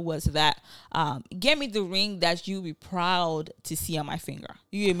partner was that, get me the ring that you be proud to see on my finger.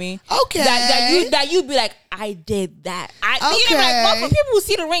 You know what I mean? Okay. That you'd be like, I did that. You know, like, for people who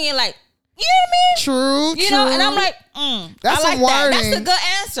see the ring and like, you know what I mean? True. You know, and I'm like, that's I like some wording. that. That's a good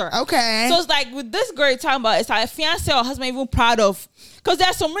answer. Okay. So it's like with this girl you're talking about, it's like a fiance or husband even proud of, because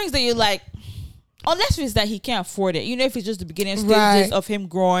there's some rings that you're like, unless it's that he can't afford it. You know, if it's just the beginning stages of him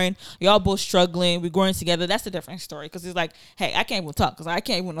growing, y'all both struggling, we're growing together, that's a different story. Because it's like, hey, I can't even talk because I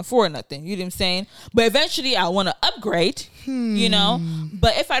can't even afford nothing. You know what I'm saying? But eventually I want to upgrade, you know.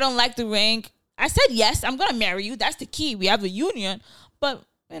 But if I don't like the ring, I said yes, I'm going to marry you. That's the key. We have a union. But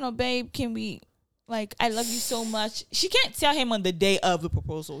babe, can we, like, I love you so much. She can't tell him on the day of the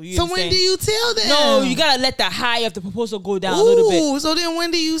proposal. You know so when do you tell them? No, you got to let the high of the proposal go down a little bit. So then when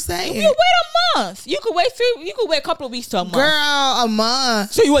do you say it? You wait a month. You could wait a couple of weeks to a month. Girl, a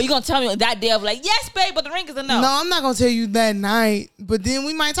month. So you going to tell me on that day of like, yes, babe, but the ring is a no. No, I'm not going to tell you that night. But then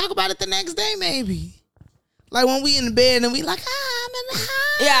we might talk about it the next day maybe. Like when we in the bed and we like, I'm in the house.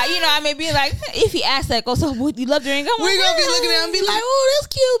 Yeah, I may be like, if he asks like, oh, so would you love the ring? We're going to be looking at him and be like, oh, that's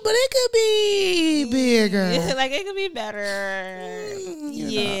cute, but it could be bigger. Yeah, like it could be better.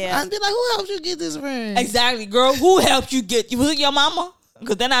 Yeah. I'd be like, who helped you get this ring? Exactly, girl. Who helped you get? Was it your mama?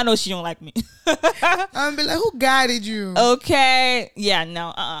 Because then I know she don't like me. I'd be like, who guided you? Okay. Yeah,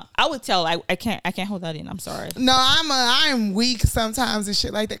 no, I would tell, I can't hold that in. I'm sorry. No, I'm weak sometimes and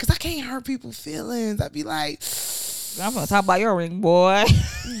shit like that. Because I can't hurt people's feelings. I'd be like, I'm going to talk about your ring, boy.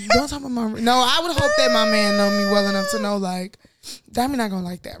 Don't talk about my ring. No, I would hope that my man know me well enough to know, like, Dami not going to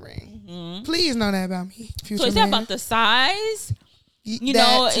like that ring. Mm-hmm. Please know that about me. So is that about the size? You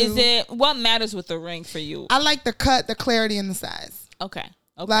know, is it, what matters with the ring for you? I like the cut, the clarity, and the size. Okay.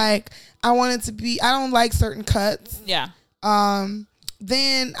 Like, I want it to be, I don't like certain cuts. Yeah.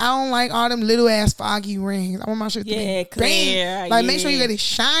 Then I don't like all them little ass foggy rings. I want my shit to be clear. Like, make sure you let it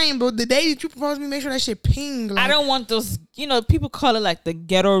shine. But the day that you propose to me, make sure that shit ping. Like, I don't want those, people call it like the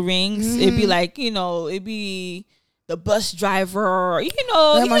ghetto rings. Mm-hmm. It'd be like, it'd be the bus driver,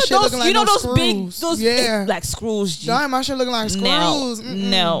 those big, big, like screws. Don't my shit looking like screws.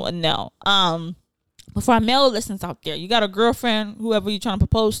 No. For our male listeners out there, you got a girlfriend, whoever you're trying to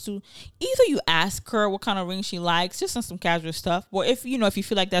propose to, either you ask her what kind of ring she likes, just on some casual stuff, or if you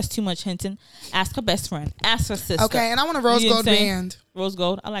feel like that's too much hinting, ask her best friend, ask her sister. Okay, and I want a rose gold band. Rose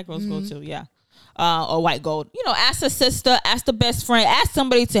gold, I like rose gold too, yeah. Or white gold. Ask her sister, ask the best friend, ask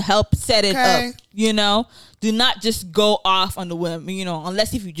somebody to help set it up. Do not just go off on the whim,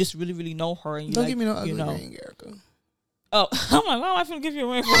 unless if you just really, really know her. And you don't give me no ugly ring, Erica. Oh, I'm like, why am I finna give you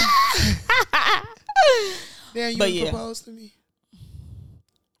a ring for? Damn, you propose to me.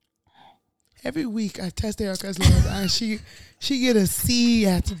 Every week I test Erica's love and she get a C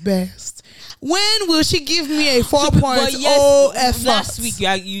at the best. When will she give me a 4.0 effort? Last week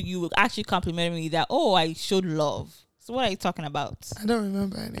you actually complimented me that, I showed love. So what are you talking about? I don't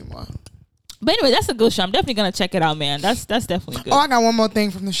remember anymore. But anyway, that's a good show. I'm definitely gonna check it out, man. That's definitely good. Oh, I got one more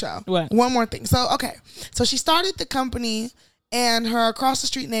thing from the show. What? One more thing. So she started the company, and her across the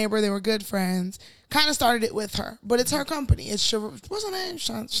street neighbor, they were good friends, kind of started it with her, but it's her company. It's what's her name?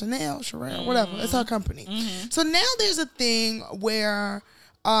 Chanel, whatever. It's her company. Mm-hmm. So now there's a thing where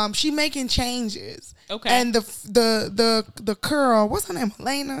she making changes. Okay. And the girl, what's her name?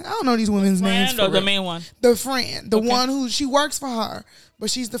 Elena. I don't know these women's names. Or the main one. The friend, the one who she works for her, but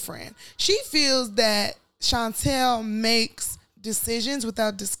she's the friend. She feels that Chantel makes decisions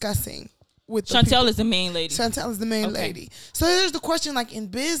without discussing with Chantel is the main lady. Chantel is the main lady. So there's the question, like in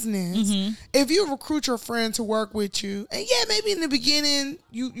business, if you recruit your friend to work with you, and maybe in the beginning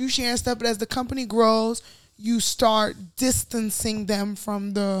you share stuff, but as the company grows, you start distancing them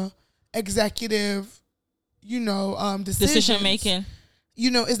from the executive, decision making.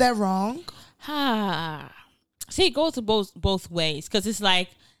 Is that wrong? See, it goes to both ways, because it's like,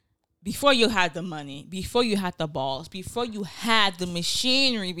 before you had the money, before you had the balls, before you had the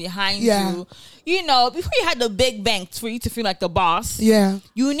machinery behind you, before you had the big banks for you to feel like the boss, you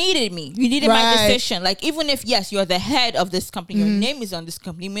needed me. You needed my decision. Like, even if, yes, you're the head of this company, your name is on this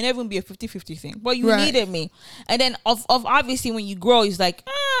company, it may never be a 50-50 thing, but you needed me. And then, of obviously, when you grow, it's like,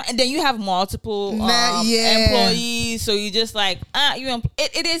 and then you have multiple employees, so you just like,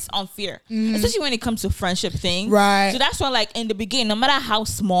 it is unfair, especially when it comes to friendship thing. Right. So that's why, like, in the beginning, no matter how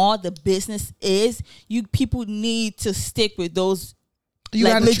small the business is, people need to stick with those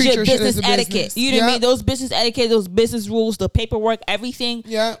legit business etiquette. You know what I mean? Those business etiquette, those business rules, the paperwork, everything.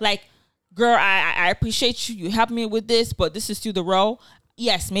 Yeah. Like, girl, I appreciate you. You helped me with this, but this is still the role.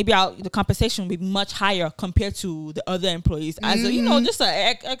 Yes, maybe the compensation will be much higher compared to the other employees. As a, just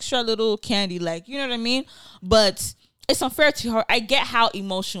an extra little candy, like, you know what I mean? But it's unfair to her. I get how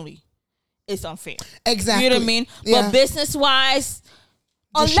emotionally it's unfair. Exactly. You know what I mean? Yeah. But business-wise,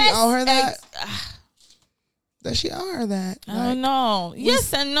 does she owe her that? Does she owe her that? I don't know.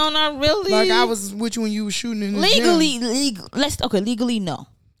 Yes and no, not really. Like I was with you when you were shooting in the legally, gym. Legally, no.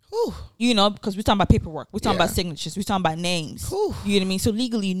 Ooh. You know, because we're talking about paperwork. We're talking about signatures. We're talking about names. Ooh. You know what I mean? So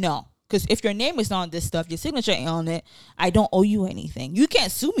legally, no. Because if your name is on this stuff, your signature ain't on it, I don't owe you anything. You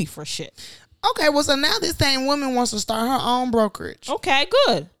can't sue me for shit. Okay, well, so now this same woman wants to start her own brokerage. Okay,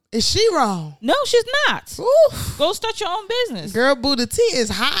 good. Is she wrong? No, she's not. Oof. Go start your own business. Girl, Buddha T is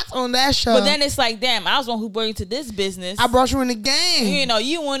hot on that show. But then it's like, damn, I was the one who brought you to this business. I brought you in the game. You know,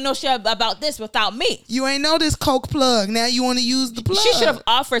 you wouldn't know shit about this without me. You ain't know this Coke plug. Now you want to use the plug. She should have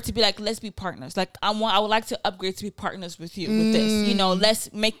offered to be like, let's be partners. Like, I would like to upgrade to be partners with you with this. You know,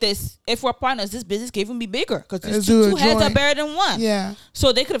 let's make this, if we're partners, this business can even be bigger. Because two heads are better than one. Yeah.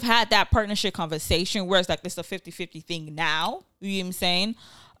 So they could have had that partnership conversation where it's like, it's a 50-50 thing now. You know what I'm saying?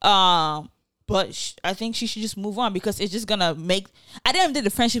 But I think she should just move on because it's just going to make... At the end of the day,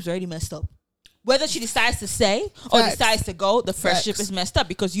 the friendship's already messed up. Whether she decides to stay or decides to go, the friendship is messed up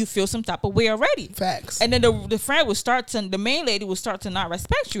because you feel some type of way already. Facts. And then the friend will start to... The main lady will start to not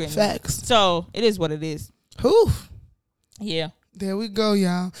respect you anymore. Facts. So, it is what it is. Whew. Yeah. There we go,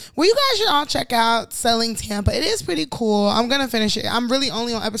 y'all. Well, you guys should all check out Selling Tampa. It is pretty cool. I'm going to finish it. I'm really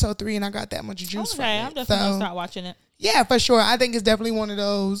only on episode 3 and I got that much juice from it. I'm definitely going to start watching it. Yeah, for sure. I think it's definitely one of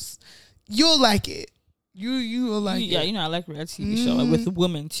those... You'll like it. You will like it. Yeah, you know, I like reality TV show with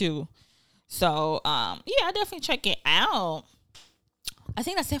women too. So, yeah, I definitely check it out. I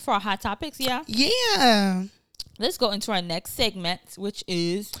think that's it for our hot topics, yeah? Yeah. Let's go into our next segment, which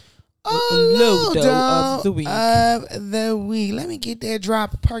is Lodo of the week. Let me get that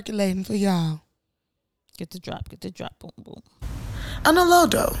drop percolating for y'all. Get the drop, boom, boom. An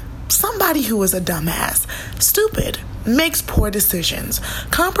Olodo, somebody who is a dumbass, stupid, makes poor decisions,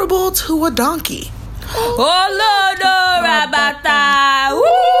 comparable to a donkey. Olodo Rabata!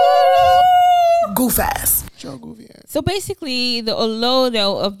 Goof ass. So basically, the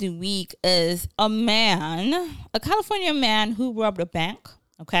Olodo of the week is a California man who robbed a bank,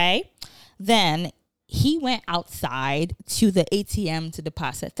 okay? Then he went outside to the ATM to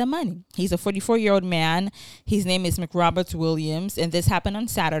deposit the money. He's a 44-year-old man. His name is McRoberts Williams, and this happened on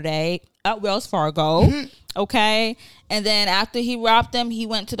Saturday at Wells Fargo, okay? And then after he robbed them, he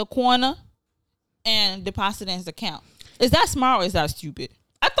went to the corner and deposited in his account. Is that smart or is that stupid?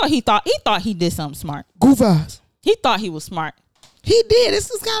 I thought he did something smart. Goof ass. He thought he was smart. He did. This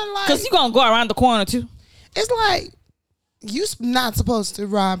is kind of like... Because you going to go around the corner too. It's like, you're not supposed to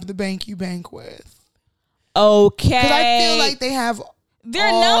rob the bank you bank with. Okay. Because I feel like they have their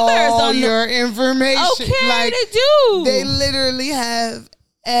numbers on your information. Okay, like, they do. They literally have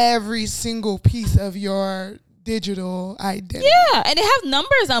every single piece of your digital identity. Yeah, and they have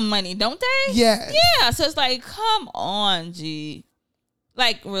numbers on money, don't they? Yes. Yeah, so it's like, come on, G.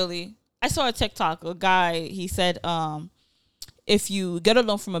 Like, really. I saw a TikTok, a guy, he said, if you get a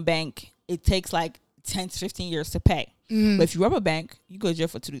loan from a bank, it takes like 10 to 15 years to pay. But if you rob a bank, you go to jail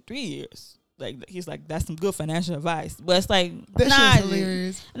for 2 to 3 years. Like, he's like, that's some good financial advice. But it's like, that shit's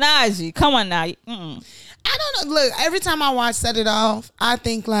hilarious. Nah, G, come on now. I don't know. Look, every time I watch Set It Off, I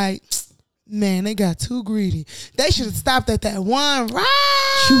think like, man, they got too greedy. They should have stopped at that one right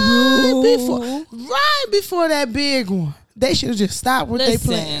before that big one. They should have just stopped what they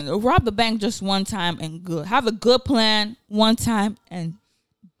planned. Rob the bank just one time and good. Have a good plan one time and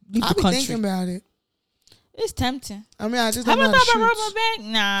leave the country. I'll be thinking about it. It's tempting. I mean, I just don't know how to shoot. Rob a bank?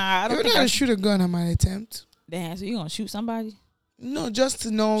 Nah, I don't think I shoot a gun. I might attempt. Damn, so you gonna shoot somebody? No, just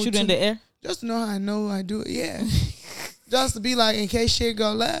to know. Shoot in the air? Just to know how I know I do it. Yeah. Just to be like, in case shit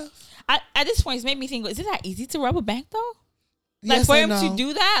go left. At this point, it's made me think, is it that easy to rob a bank though? Like, yes, for him to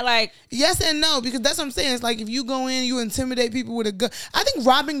do that, like, yes and no, because that's what I'm saying. It's like if you go in, you intimidate people with a gun. I think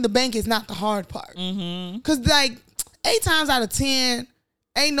robbing the bank is not the hard part. Because like 8 times out of 10,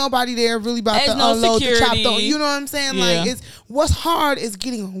 ain't nobody there really about to unload the chop. You know what I'm saying? Yeah. Like, it's what's hard is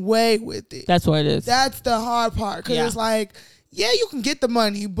getting away with it. That's what it is. That's the hard part. Because it's like, yeah, you can get the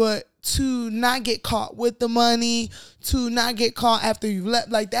money, but to not get caught with the money, to not get caught after you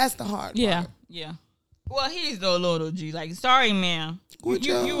left, like that's the hard part. Yeah. Well, he's the little G. Like, sorry, man.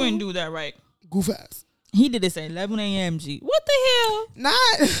 You wouldn't do that right. Goof ass. He did this at 11 a.m. G. What the hell?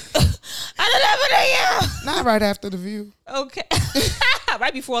 Not at 11 a.m. Not right after the View. Okay.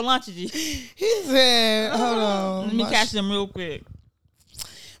 Right before lunch, G. He said, hold on. Let me catch them real quick.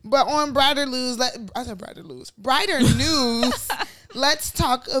 But on Brighter News, Brighter News. Let's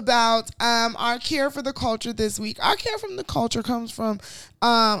talk about our care for the culture this week. Our care from the culture comes from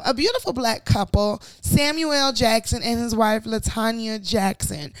a beautiful black couple, Samuel Jackson and his wife, Latanya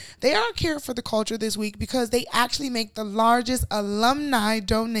Jackson. They are care for the culture this week because they actually make the largest alumni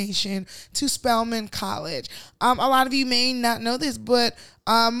donation to Spelman College. A lot of you may not know this, but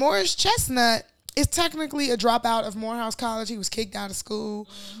Morris Chestnut is technically a dropout of Morehouse College. He was kicked out of school.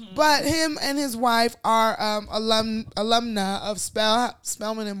 But him and his wife are alumna of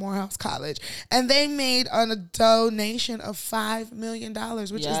Spelman and Morehouse College. And they made a donation of $5 million,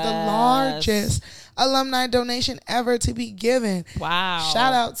 which is the largest alumni donation ever to be given. Wow.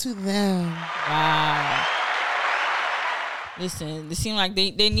 Shout out to them. Wow. Listen, it seemed like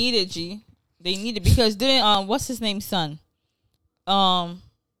they needed G. They needed, because didn't what's his name's son?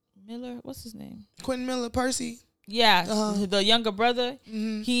 Miller, what's his name? Quentin Miller Percy. Yeah, the younger brother.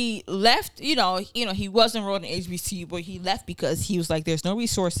 He left. You know, he was enrolled in HBCU, but he left because he was like, "There's no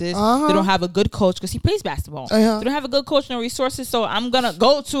resources. They don't have a good coach," because he plays basketball. They don't have a good coach, no resources. So I'm gonna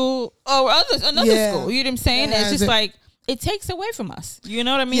go to another school. You know what I'm saying? It's just like it takes away from us. You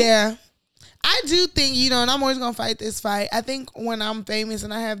know what I mean? Yeah. I do think, and I'm always going to fight this fight. I think when I'm famous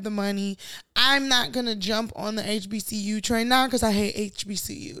and I have the money, I'm not going to jump on the HBCU train now because I hate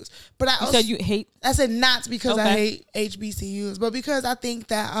HBCUs. But I also said you hate? I said not because I hate HBCUs, but because I think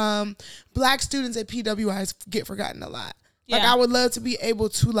that black students at PWIs get forgotten a lot. Like, I would love to be able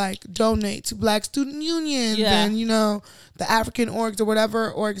to, like, donate to black student unions and, the African orgs or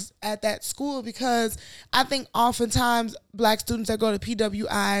whatever orgs at that school, because I think oftentimes black students that go to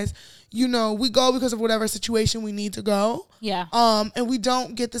PWIs, we go because of whatever situation we need to go. Yeah. And we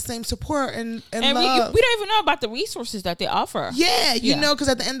don't get the same support and love. We don't even know about the resources that they offer. Yeah, because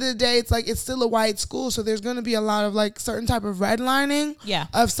at the end of the day, it's like it's still a white school, so there's going to be a lot of like certain type of redlining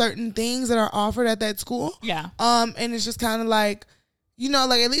of certain things that are offered at that school. Yeah. And it's just kind of like,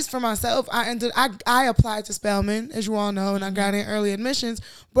 like at least for myself, I applied to Spelman, as you all know, and I got in early admissions,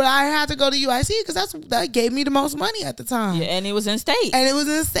 but I had to go to UIC because that gave me the most money at the time. Yeah, and it was in state.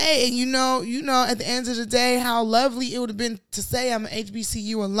 And you know, at the end of the day, how lovely it would have been to say I'm an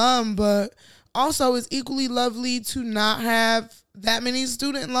HBCU alum, but also it's equally lovely to not have that many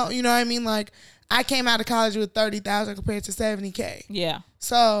student loans. You know what I mean? Like, I came out of college with $30,000 compared to $70K. Yeah.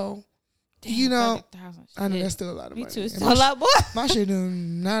 So. Damn, I know that's still a lot of money. Me too. It's still a lot more. My shit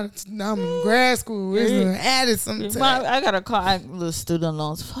I'm in grad school. It's added something to that. I got to call little student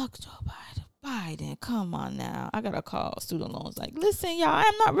loans. Fuck Joe Biden. Come on now. I got to call student loans. Like, listen, y'all,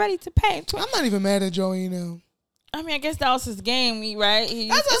 I'm not ready to pay. I'm not even mad at Joey, I mean, I guess that was his game, right?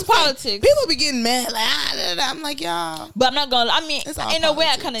 That's politics. People be getting mad. Like, I'm like, y'all. But I'm not going to, in a way,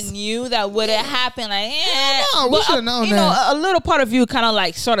 I kind of knew that would have happened. Like, no, we should have known that. A little part of you kind of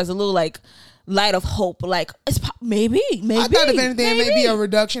like, sort of a little like, light of hope. Like, it's maybe. I thought if anything, it may be a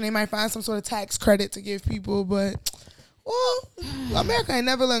reduction. They might find some sort of tax credit to give people, but. Well, America ain't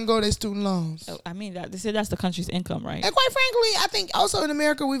never letting go of their student loans. I mean, they said that's the country's income, right? And quite frankly, I think also in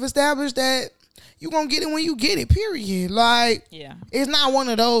America, we've established that you're going to get it when you get it, period. Like, it's not one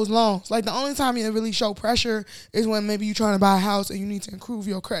of those loans. Like, the only time you really show pressure is when maybe you're trying to buy a house and you need to improve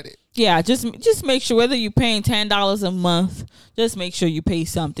your credit. Yeah, just make sure, whether you're paying $10 a month, just make sure you pay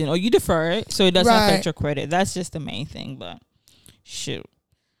something or you defer it so it doesn't affect your credit. That's just the main thing, but shoot.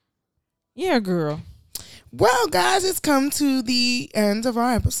 Yeah, girl. Well, guys, it's come to the end of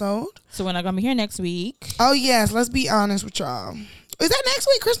our episode. So we're not going to be here next week. Oh, yes. Let's be honest with y'all. Is that next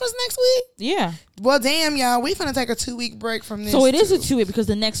week? Christmas next week? Yeah. Well, damn, y'all. We finna take a 2-week break from this. So it is a 2-week because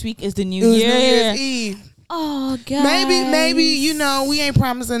the next week is the New Year. New Year's Eve. Oh, God. Maybe, we ain't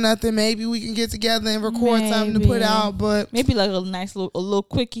promising nothing. Maybe we can get together and record something to put out, but maybe like a nice little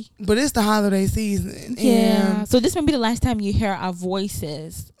quickie. But it's the holiday season. Yeah. So this may be the last time you hear our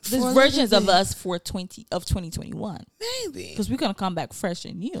voices. There's versions of us for 2021. Maybe. Because we're going to come back fresh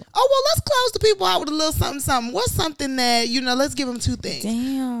and new. Oh, well, let's close the people out with a little something. What's something that, let's give them 2 things.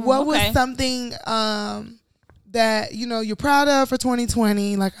 Damn. What was something that, you're proud of for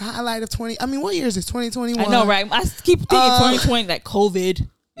 2020, like a highlight of 20. I mean, what year is this? 2021? I know, right? I keep thinking 2020, like COVID,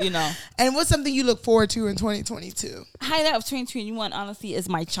 And what's something you look forward to in 2022? Highlight of 2021, honestly, is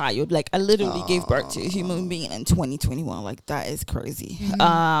my child. Like, I literally gave birth to a human being in 2021. Like, that is crazy.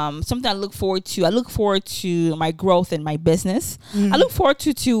 Mm-hmm. Something I look forward to. I look forward to my growth in my business. Mm-hmm. I look forward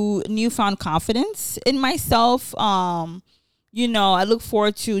to newfound confidence in myself. I look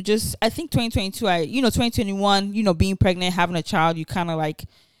forward to I think 2022, 2021, being pregnant, having a child, you kind of like,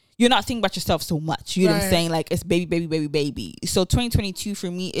 you're not thinking about yourself so much. You know what I'm saying? Like, it's baby, baby, baby, baby. So 2022 for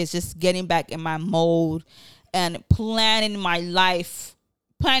me is just getting back in my mode and planning my life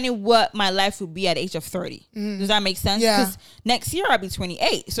planning what my life would be at the age of 30. Does that make sense? Yeah. Because next year I'll be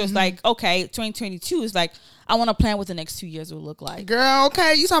 28. So it's like, okay, 2022 is like, I want to plan what the next 2 years will look like. Girl,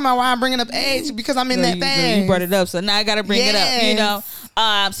 okay, you talking about why I'm bringing up age because I'm in that phase. You brought it up, so now I got to bring it up. You know,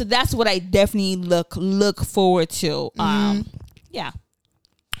 so that's what I definitely look forward to. Yeah.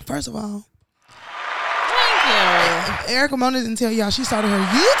 First of all, Thank you. Erica Mona didn't tell y'all she started her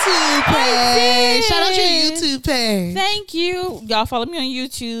YouTube page. Shout out your YouTube page. Thank you. Y'all follow me on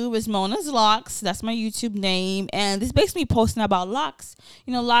YouTube. It's Mona's Locks. That's my YouTube name. And this basically posting about locks.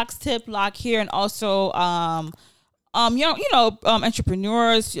 You know, locks tip, lock here, and also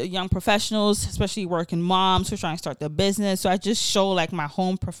entrepreneurs, young professionals, especially working moms who are trying to start their business. So I just show like my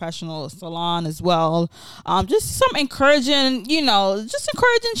home professional salon as well. Just some encouraging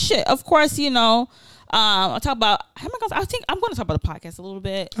shit. Of course, I'll talk about. I think I'm going to talk about the podcast a little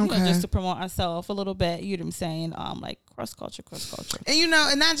bit, just to promote ourselves a little bit. You know what I'm saying? Like cross culture, and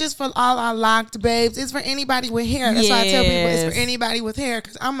and not just for all our locked babes. It's for anybody with hair. That's why I tell people it's for anybody with hair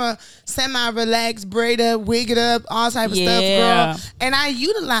because I'm a semi-relaxed, braid up, wig it up, all type of stuff, girl. And I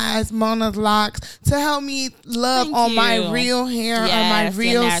utilize Mona's Locks to help me love on my real hair, on my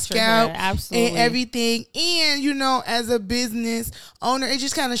real scalp, and everything. And as a business owner, it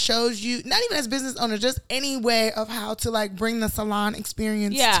just kind of shows you, not even as a business owner, just any way of how to like bring the salon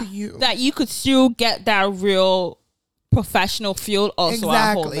experience to you. That you could still get that real professional feel also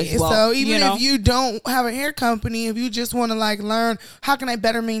at home as well. So even if you don't have a hair company, if you just want to like learn how can I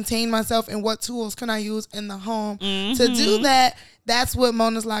better maintain myself and what tools can I use in the home to do that, that's what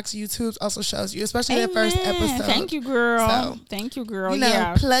Mona's Locks YouTube also shows you, especially the first episode. Thank you, girl.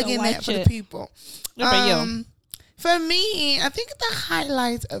 Plugging that for the people. For me, I think the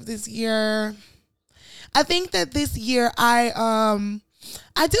highlights of this year, I think that this year I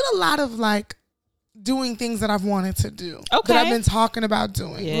did a lot of like doing things that I've wanted to do. That I've been talking about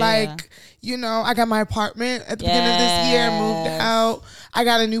doing. Yeah. Like, I got my apartment at the beginning of this year, moved out. I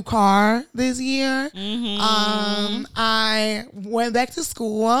got a new car this year. I went back to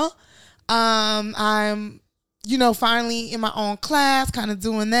school. I'm, finally in my own class, kind of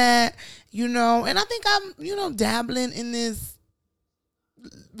doing that, and I think I'm, dabbling in this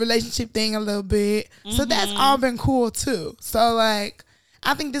relationship thing a little bit. So that's all been cool too. So like,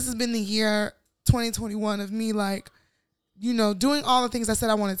 I think this has been the year 2021 of me like, doing all the things I said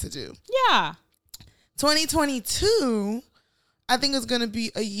I wanted to do. Yeah. 2022, I think is going to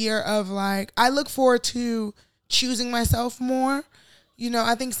be a year of like, I look forward to choosing myself more.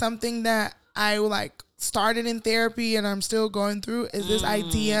 I think something that I like started in therapy and I'm still going through is this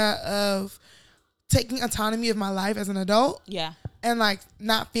idea of taking autonomy of my life as an adult. Yeah. And like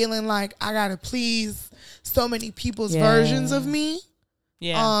not feeling like I gotta please so many people's versions of me.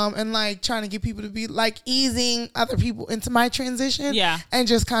 Yeah. And like trying to get people to be like easing other people into my transition. Yeah. And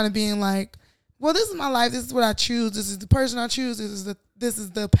just kind of being like, well, this is my life. This is what I choose. This is the person I choose. This is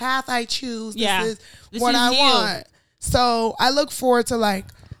the path I choose. This is what I want. So I look forward to like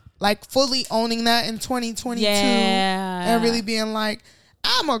fully owning that in 2022 and really being like,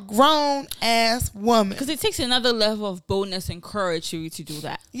 I'm a grown ass woman. Because it takes another level of boldness and courage for you to do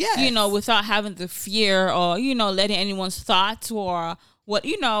that. Yeah. Without having the fear or, letting anyone's thoughts or what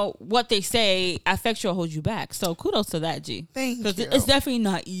they say affect you or hold you back. So kudos to that, G. Thank you. Because it's definitely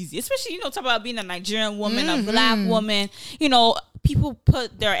not easy. Especially, talk about being a Nigerian woman, a black woman. People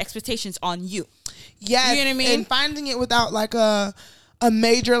put their expectations on you. Yes. You know what I mean? And finding it without like a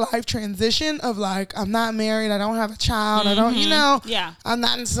major life transition of like, I'm not married, I don't have a child, I don't, I'm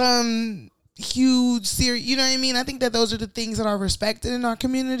not in some huge series, you know what I mean? I think that those are the things that are respected in our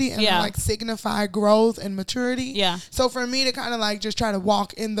community and like signify growth and maturity. Yeah. So for me to kind of like just try to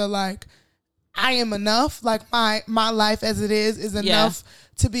walk in the like, I am enough, like my life as it is enough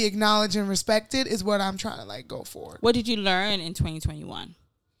to be acknowledged and respected is what I'm trying to like go for. What did you learn in 2021?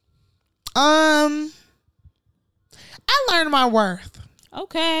 I learned my worth.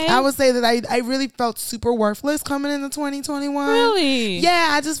 Okay. I would say that I really felt super worthless coming into 2021. Really? Yeah,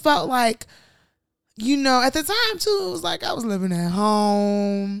 I just felt like, at the time too, it was like I was living at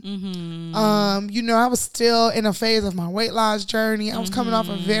home. I was still in a phase of my weight loss journey. I was coming off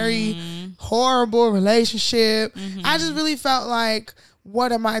a very horrible relationship. I just really felt like,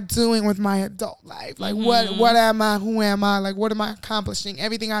 what am I doing with my adult life? Like, what am I? Who am I? Like, what am I accomplishing?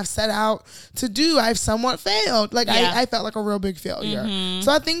 Everything I've set out to do, I've somewhat failed. Like, I felt like a real big failure.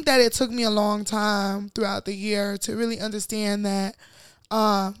 So I think that it took me a long time throughout the year to really understand that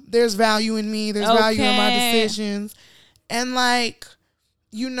there's value in me. There's value in my decisions. And, like,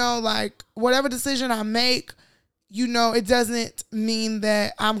 like, whatever decision I make, you know, it doesn't mean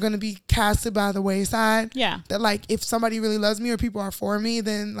that I'm going to be casted by the wayside. Yeah. That, like, if somebody really loves me or people are for me,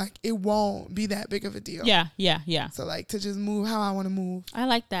 then, like, it won't be that big of a deal. Yeah. So, like, to just move how I want to move. I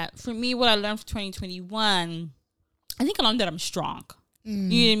like that. For me, what I learned for 2021, I think I learned that I'm strong. You know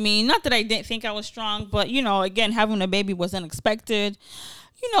what I mean? Not that I didn't think I was strong, but, you know, again, having a baby was unexpected.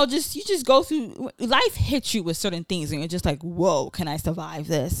 You know, you just go through, life hits you with certain things and you're just like, whoa, can I survive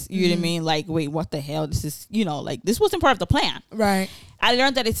this? You know what I mean? Like, wait, what the hell? This is, you know, like, this wasn't part of the plan. Right. I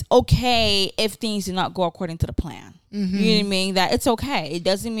learned that it's okay if things do not go according to the plan. You know what I mean? That it's okay. It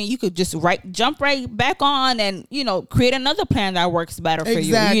doesn't mean you could just jump right back on and, you know, create another plan that works better for you.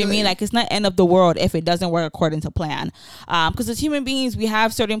 You know what I mean? Like, it's not end of the world if it doesn't work according to plan. Because as human beings, we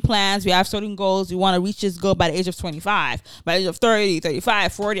have certain plans. We have certain goals. We want to reach this goal by the age of 25. By the age of 30,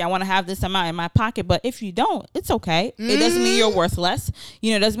 35, 40, I want to have this amount in my pocket. But if you don't, it's okay. It doesn't mean you're worthless.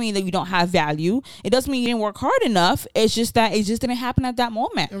 You know, it doesn't mean that you don't have value. It doesn't mean you didn't work hard enough. It's just that it just didn't happen at that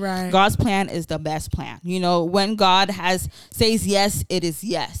moment. Right. God's plan is the best plan. You know, when God says yes, it is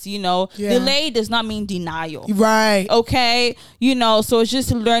yes. You know, delay does not mean denial. Right. Okay. You know, so it's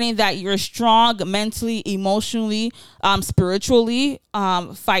just learning that you're strong mentally, emotionally, spiritually,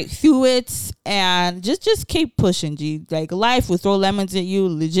 fight through it and just keep pushing, G. Like, life will throw lemons at you,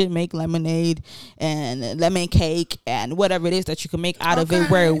 legit make lemonade and lemon cake and whatever it is that you can make out of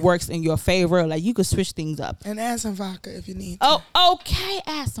it where it works in your favor. Like, you could switch things up. And add some vodka if you need to. Oh, okay.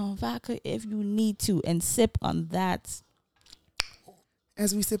 Add some vodka if you need to and sip on that.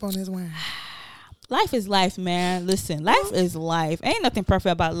 As we sip on this wine. Life is life, man. Listen, life is life. Ain't nothing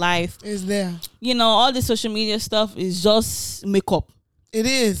perfect about life. It's there. You know, all this social media stuff is just makeup. It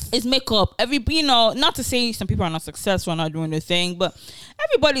is. It's makeup. You know, not to say some people are not successful, not doing their thing, but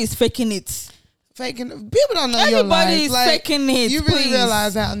everybody is faking it. Faking. People don't know your life. Everybody is faking it. You really please.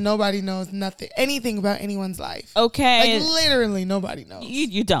 realize how nobody knows anything about anyone's life. Okay. Like, literally nobody knows.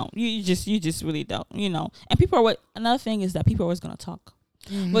 You don't. You just really don't. You know. And another thing is that people are always gonna talk.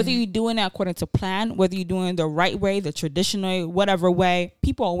 Whether you're doing it according to plan, whether you're doing it the right way, the traditional, whatever way,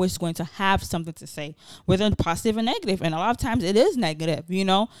 people are always going to have something to say, whether positive or negative. And a lot of times it is negative, you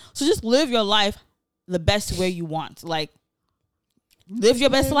know? So just live your life the best way you want. Like, live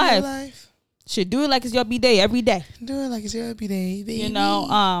your best life. Should do it like it's your B-day every day. Do it like it's your B-day, baby. You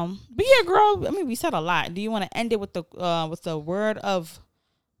know, but yeah, girl, I mean, we said a lot. Do you want to end it with the word of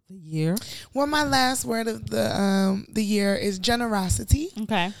the year? Well, my last word of the year is generosity.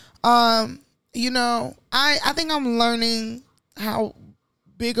 Okay. You know, I think I'm learning how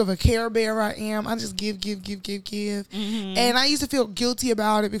big of a care bear I am. I just give. And I used to feel guilty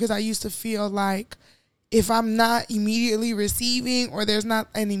about it because I used to feel like if I'm not immediately receiving or there's not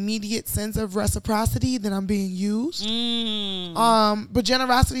an immediate sense of reciprocity, then I'm being used. But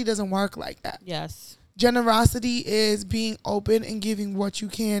generosity doesn't work like that. Yes. Generosity is being open and giving what you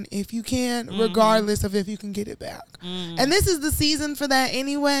can if you can, regardless of if you can get it back. And this is the season for that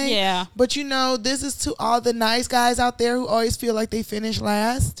anyway. Yeah. But, you know, this is to all the nice guys out there who always feel like they finish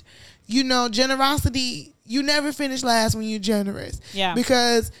last. You know, generosity, you never finish last when you're generous. Yeah.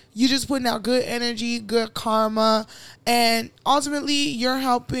 Because you're just putting out good energy, good karma, and ultimately you're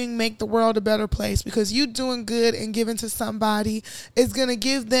helping make the world a better place because you doing good and giving to somebody is going to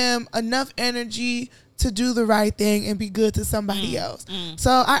give them enough energy to do the right thing and be good to somebody else. So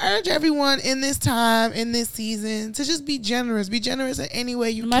I urge everyone in this time, in this season, to just be generous. Be generous in any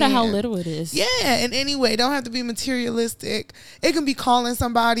way you can. No matter how little it is. Yeah, in any way. Don't have to be materialistic. It can be calling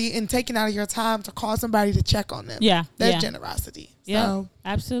somebody and taking out of your time to call somebody to check on them. Yeah. That's generosity. Yeah, So,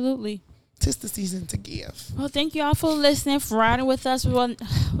 absolutely. tis the season to give. Well, thank you all for listening, for riding with us for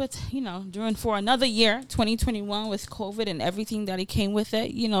another year, 2021, with COVID and everything that it came with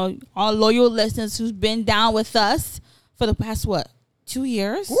it. You know, our loyal listeners who's been down with us for the past 2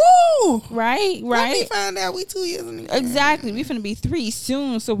 years? Woo! Right. Let me find out we 2 years in the game. Exactly. We're finna be 3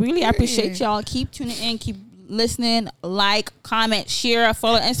 soon. So really appreciate y'all. Keep tuning in. Keep listening. Like, comment, share,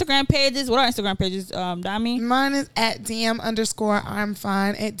 follow Instagram pages. What are Instagram pages, Dami? Mine is at DM_I'm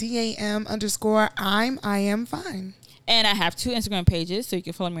fine. At DAM_I am fine. And I have 2 Instagram pages, so you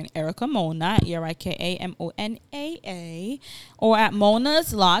can follow me on Erica Mona, ErikaMonaa, or at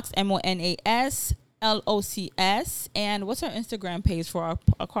Mona's Locks, MONAS LOCS. And what's our Instagram page for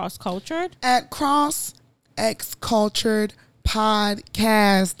our Cross Cultured? At Cross X Cultured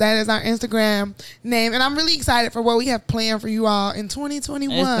Podcast. That is our Instagram name, and I'm really excited for what we have planned for you all in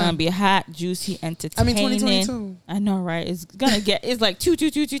 2021. It's gonna be hot, juicy, entertaining. 2022. I know, right? It's gonna get. It's like 2.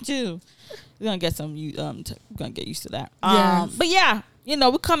 We're gonna get gonna get used to that. Yes. But yeah, you know,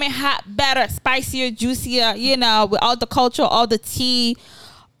 we're coming hot, better, spicier, juicier. You know, with all the culture, all the tea,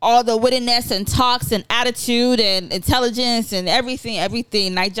 all the wittiness and talks and attitude and intelligence and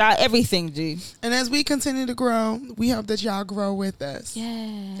everything, night job, everything, G. And as we continue to grow, we hope that y'all grow with us.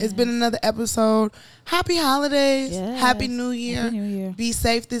 Yeah. It's been another episode. Happy holidays. Yes. Happy New Year. Happy New Year. Be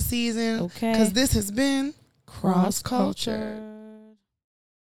safe this season. Okay. Because this has been Cross Culture.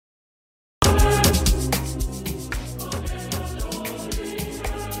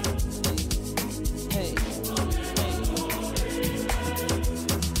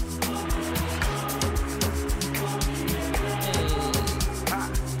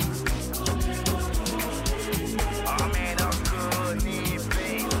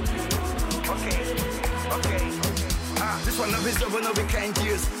 Over no we can't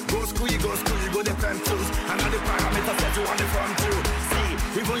use. Go school, you go the pen tools. Another parameter set you on the front too.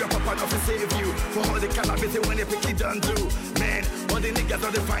 See, even your papa not to save you. For all the cannabis when they pick it done do. Man, all the niggas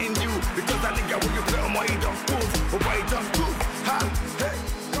don't find you. Because that nigga when you play on my don't move. Oh boy, don't move. Ha, hey,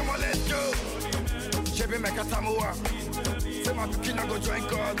 come on, let's go. Chevy Mekatamua. Say my kid go join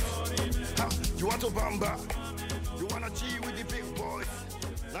God. Ha, you want to bamba? You wanna G with the big boys?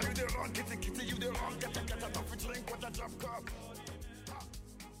 Now you the wrong, kitty, you the wrong, get a drink, what a drop cup.